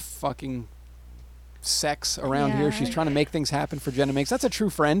purveyor of fucking sex around here. Yeah. She's trying to make things happen for Jenna Minx. That's a true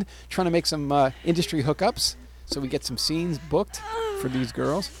friend, trying to make some industry hookups so we get some scenes booked for these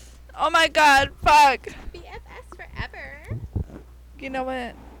girls. Oh my god, fuck. BFS forever. You know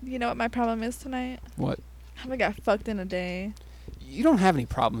what? You know what my problem is tonight? What? I haven't got fucked in a day. You don't have any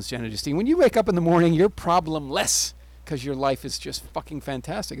problems, Jenna Justine. When you wake up in the morning, you're problemless because your life is just fucking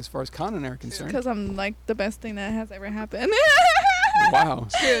fantastic as far as Con and I are concerned. Because I'm like the best thing that has ever happened. Wow.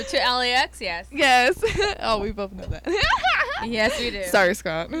 True. To LAX, yes. Yes. Oh, we both know that. Yes, we do. Sorry,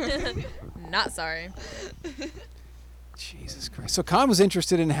 Scott. Not sorry. Jeez. Christ. So Khan was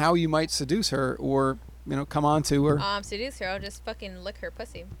interested in how you might seduce her or, come on to her. Seduce her. I'll just fucking lick her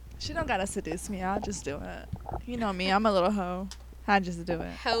pussy. She don't gotta seduce me. I'll just do it. You know me. I'm a little hoe. I just do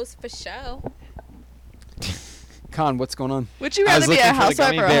it. Hoes for show. Khan, what's going on? Would you rather be a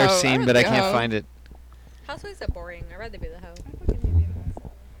housewife or a hoe? Scene, but I can't find it. Housewives are boring. I'd rather be the hoe.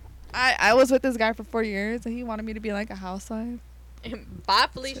 I was with this guy for 4 years, and he wanted me to be like a housewife. Bye,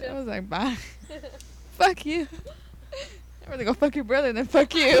 Felicia. I was like, bye. Fuck you. I'd rather go fuck your brother than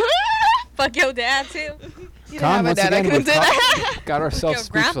fuck you. Fuck your dad, too. You didn't have a dad. I couldn't do that. Got ourselves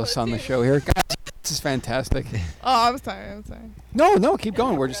speechless on the show here. Guys, this is fantastic. Oh, I'm sorry. No, keep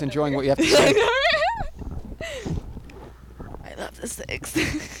going. We're just enjoying what you have to say. I love the sex.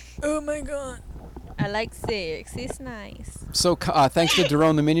 Oh, my God. I like sex. It's nice. So, thanks to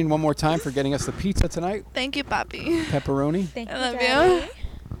Daron the Minion one more time for getting us the pizza tonight. Thank you, Papi. Pepperoni. Thank I love you.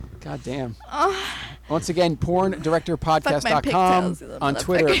 God damn. Oh. Once again, porndirectorpodcast.com, on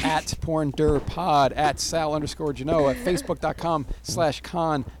Twitter at porndirpod, at Sal_Genoa, at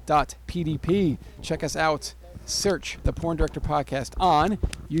facebook.com/con.pdp. Check us out. Search the Porn Director Podcast on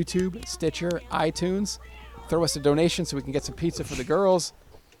YouTube, Stitcher, iTunes. Throw us a donation so we can get some pizza for the girls.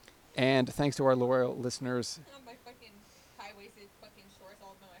 And thanks to our loyal listeners.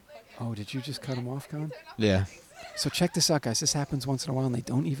 Oh, did you just cut them off, Con? Yeah. So check this out, guys. This happens once in a while, and they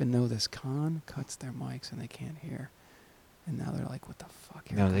don't even know this. Con cuts their mics, and they can't hear. And now they're like, what the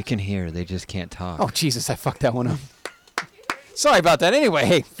fuck? No, they can hear. They just can't talk. Oh, Jesus, I fucked that one up. Sorry about that. Anyway,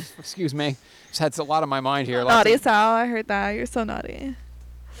 hey, excuse me. Just had a lot on my mind here. Naughty, Sal. I heard that. You're so naughty.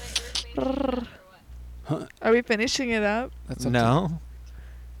 Huh? Are we finishing it up? That's no.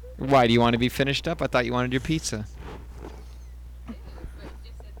 Why, do you want to be finished up? I thought you wanted your pizza.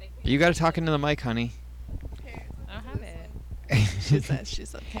 You got to talk into the mic, honey. I don't have it. She says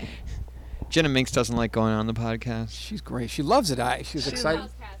she's okay. Jenna Minx doesn't like going on the podcast. She's great. She loves it. She's excited.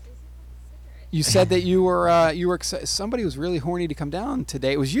 You said that you were excited. Somebody was really horny to come down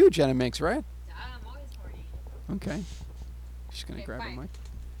today. It was you, Jenna Minx, right? I'm always horny. Okay. She's gonna grab a mic.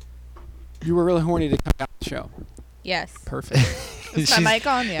 You were really horny to come down the show. Yes. Perfect. Is my mic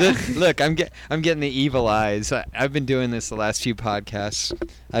on? Yeah. Look, I'm getting the evil eyes. I've been doing this the last few podcasts.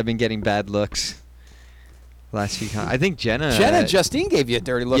 I've been getting bad looks. Last few I think Jenna Justine gave you a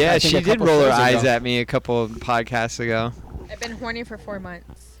dirty look. Yeah, I think she a did couple roll her shows eyes ago. at me a couple podcasts ago. I've been horny for 4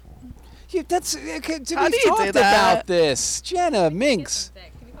 months. That's How we've do you talked do that? about this. Jenna Minx. Can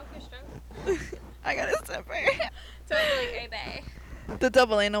you pop your stroke? I got a zipper. So I'm like, hey, babe. The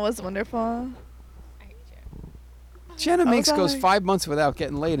double anal was wonderful. I hate you. Jenna Minx sorry. goes 5 months without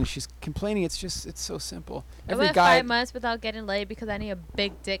getting laid, and she's complaining. It's so simple. I went 5 months without getting laid because I need a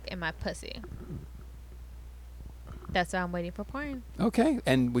big dick in my pussy. That's why I'm waiting for porn. Okay,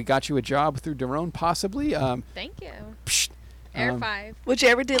 and we got you a job through Daron, possibly. Thank you. Psh, Air 5. Would you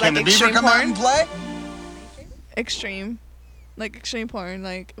ever do like Can the extreme beaver come out porn? and play? Extreme. Like extreme porn.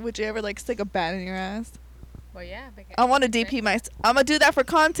 Like, would you ever like stick a bat in your ass? Well, yeah. I want to DP myself. I'm gonna do that for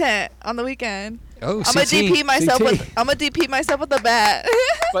content on the weekend. Oh, I'm gonna DP myself CT. with. I'm gonna DP myself with a bat.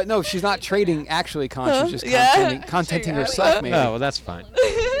 But no, she's not trading actually she's just Yeah. contenting herself, maybe. Oh, well, that's fine.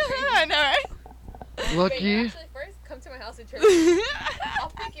 I know, right? Lucky. Actually, first, come to my house and turn. I'll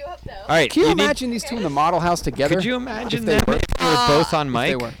pick you up, though. All right. Can you imagine these two in the model house together? Could you imagine they them were? if they were both on If mic?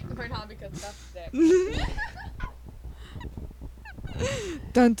 they were. Porn hall because that's dick.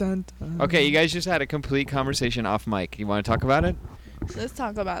 Dun dun dun. Okay, you guys just had a complete conversation off mic. You want to talk about it? Let's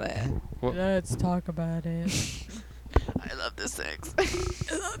talk about it. Let's talk about it. I love the sex.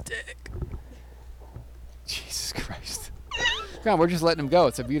 I love dick. Jesus Christ. Come on, we're just letting him go.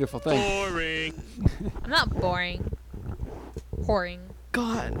 It's a beautiful thing. Boring. I'm not boring. Whoring.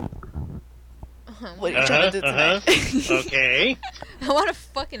 God. What are you trying to do tonight? Okay. I want to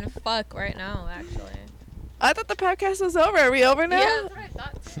fucking fuck right now, actually. I thought the podcast was over. Are we over now? Yeah, that's what I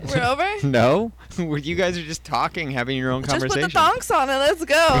thought. We're over? No. You guys are just talking, having your own Just put conversation. the thong song and let's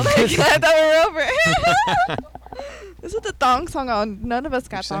go. Like, I thought we were over. Let's put the thong song on. None of us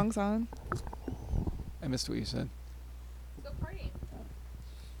got thongs on. I missed what you said. Let's go party.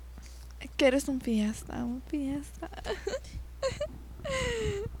 Quieres un fiesta, un fiesta.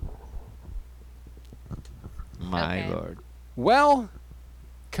 My Okay. lord. Well,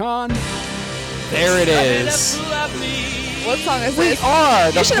 Con, there it is. What song is We this?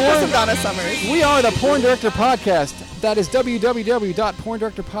 are the You should have put some porn. Donna Summers. We are the Porn Director Podcast. That is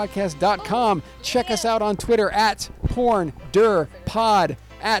www.porndirectorpodcast.com. Check us out on Twitter at PornDirPod,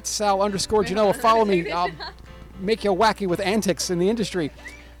 at Sal_Genoa. Follow me. I'll make you wacky with antics in the industry.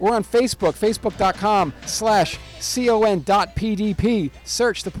 We're on Facebook, facebook.com/con.pdp.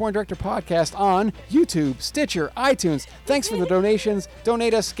 Search the Porn Director Podcast on YouTube, Stitcher, iTunes. Thanks for the donations.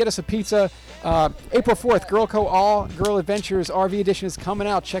 Donate us, get us a pizza. April 4th, Girl Co. All Girl Adventures RV Edition is coming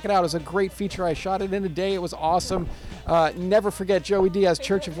out. Check it out. It was a great feature. I shot it in a day. It was awesome. Never forget Joey Diaz,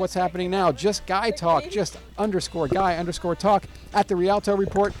 Church of What's Happening Now. Just Guy Talk, just _Guy_Talk at the Rialto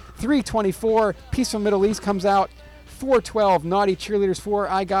Report. 324, Peaceful Middle East comes out. 412, Naughty Cheerleaders 4.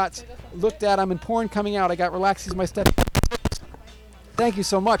 I got Looked At, I'm in Porn coming out. I got Relaxes My Step. Thank you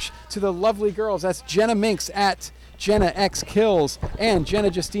so much to the lovely girls. That's Jenna Minx at Jenna X Kills and Jenna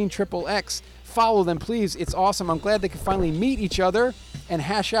Justine XXX. Follow them, please. It's awesome. I'm glad they could finally meet each other and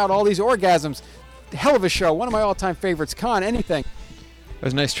hash out all these orgasms. Hell of a show. One of my all-time favorites. Con, anything. It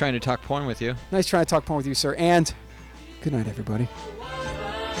was nice trying to talk porn with you. Nice trying to talk porn with you, sir. And good night, everybody.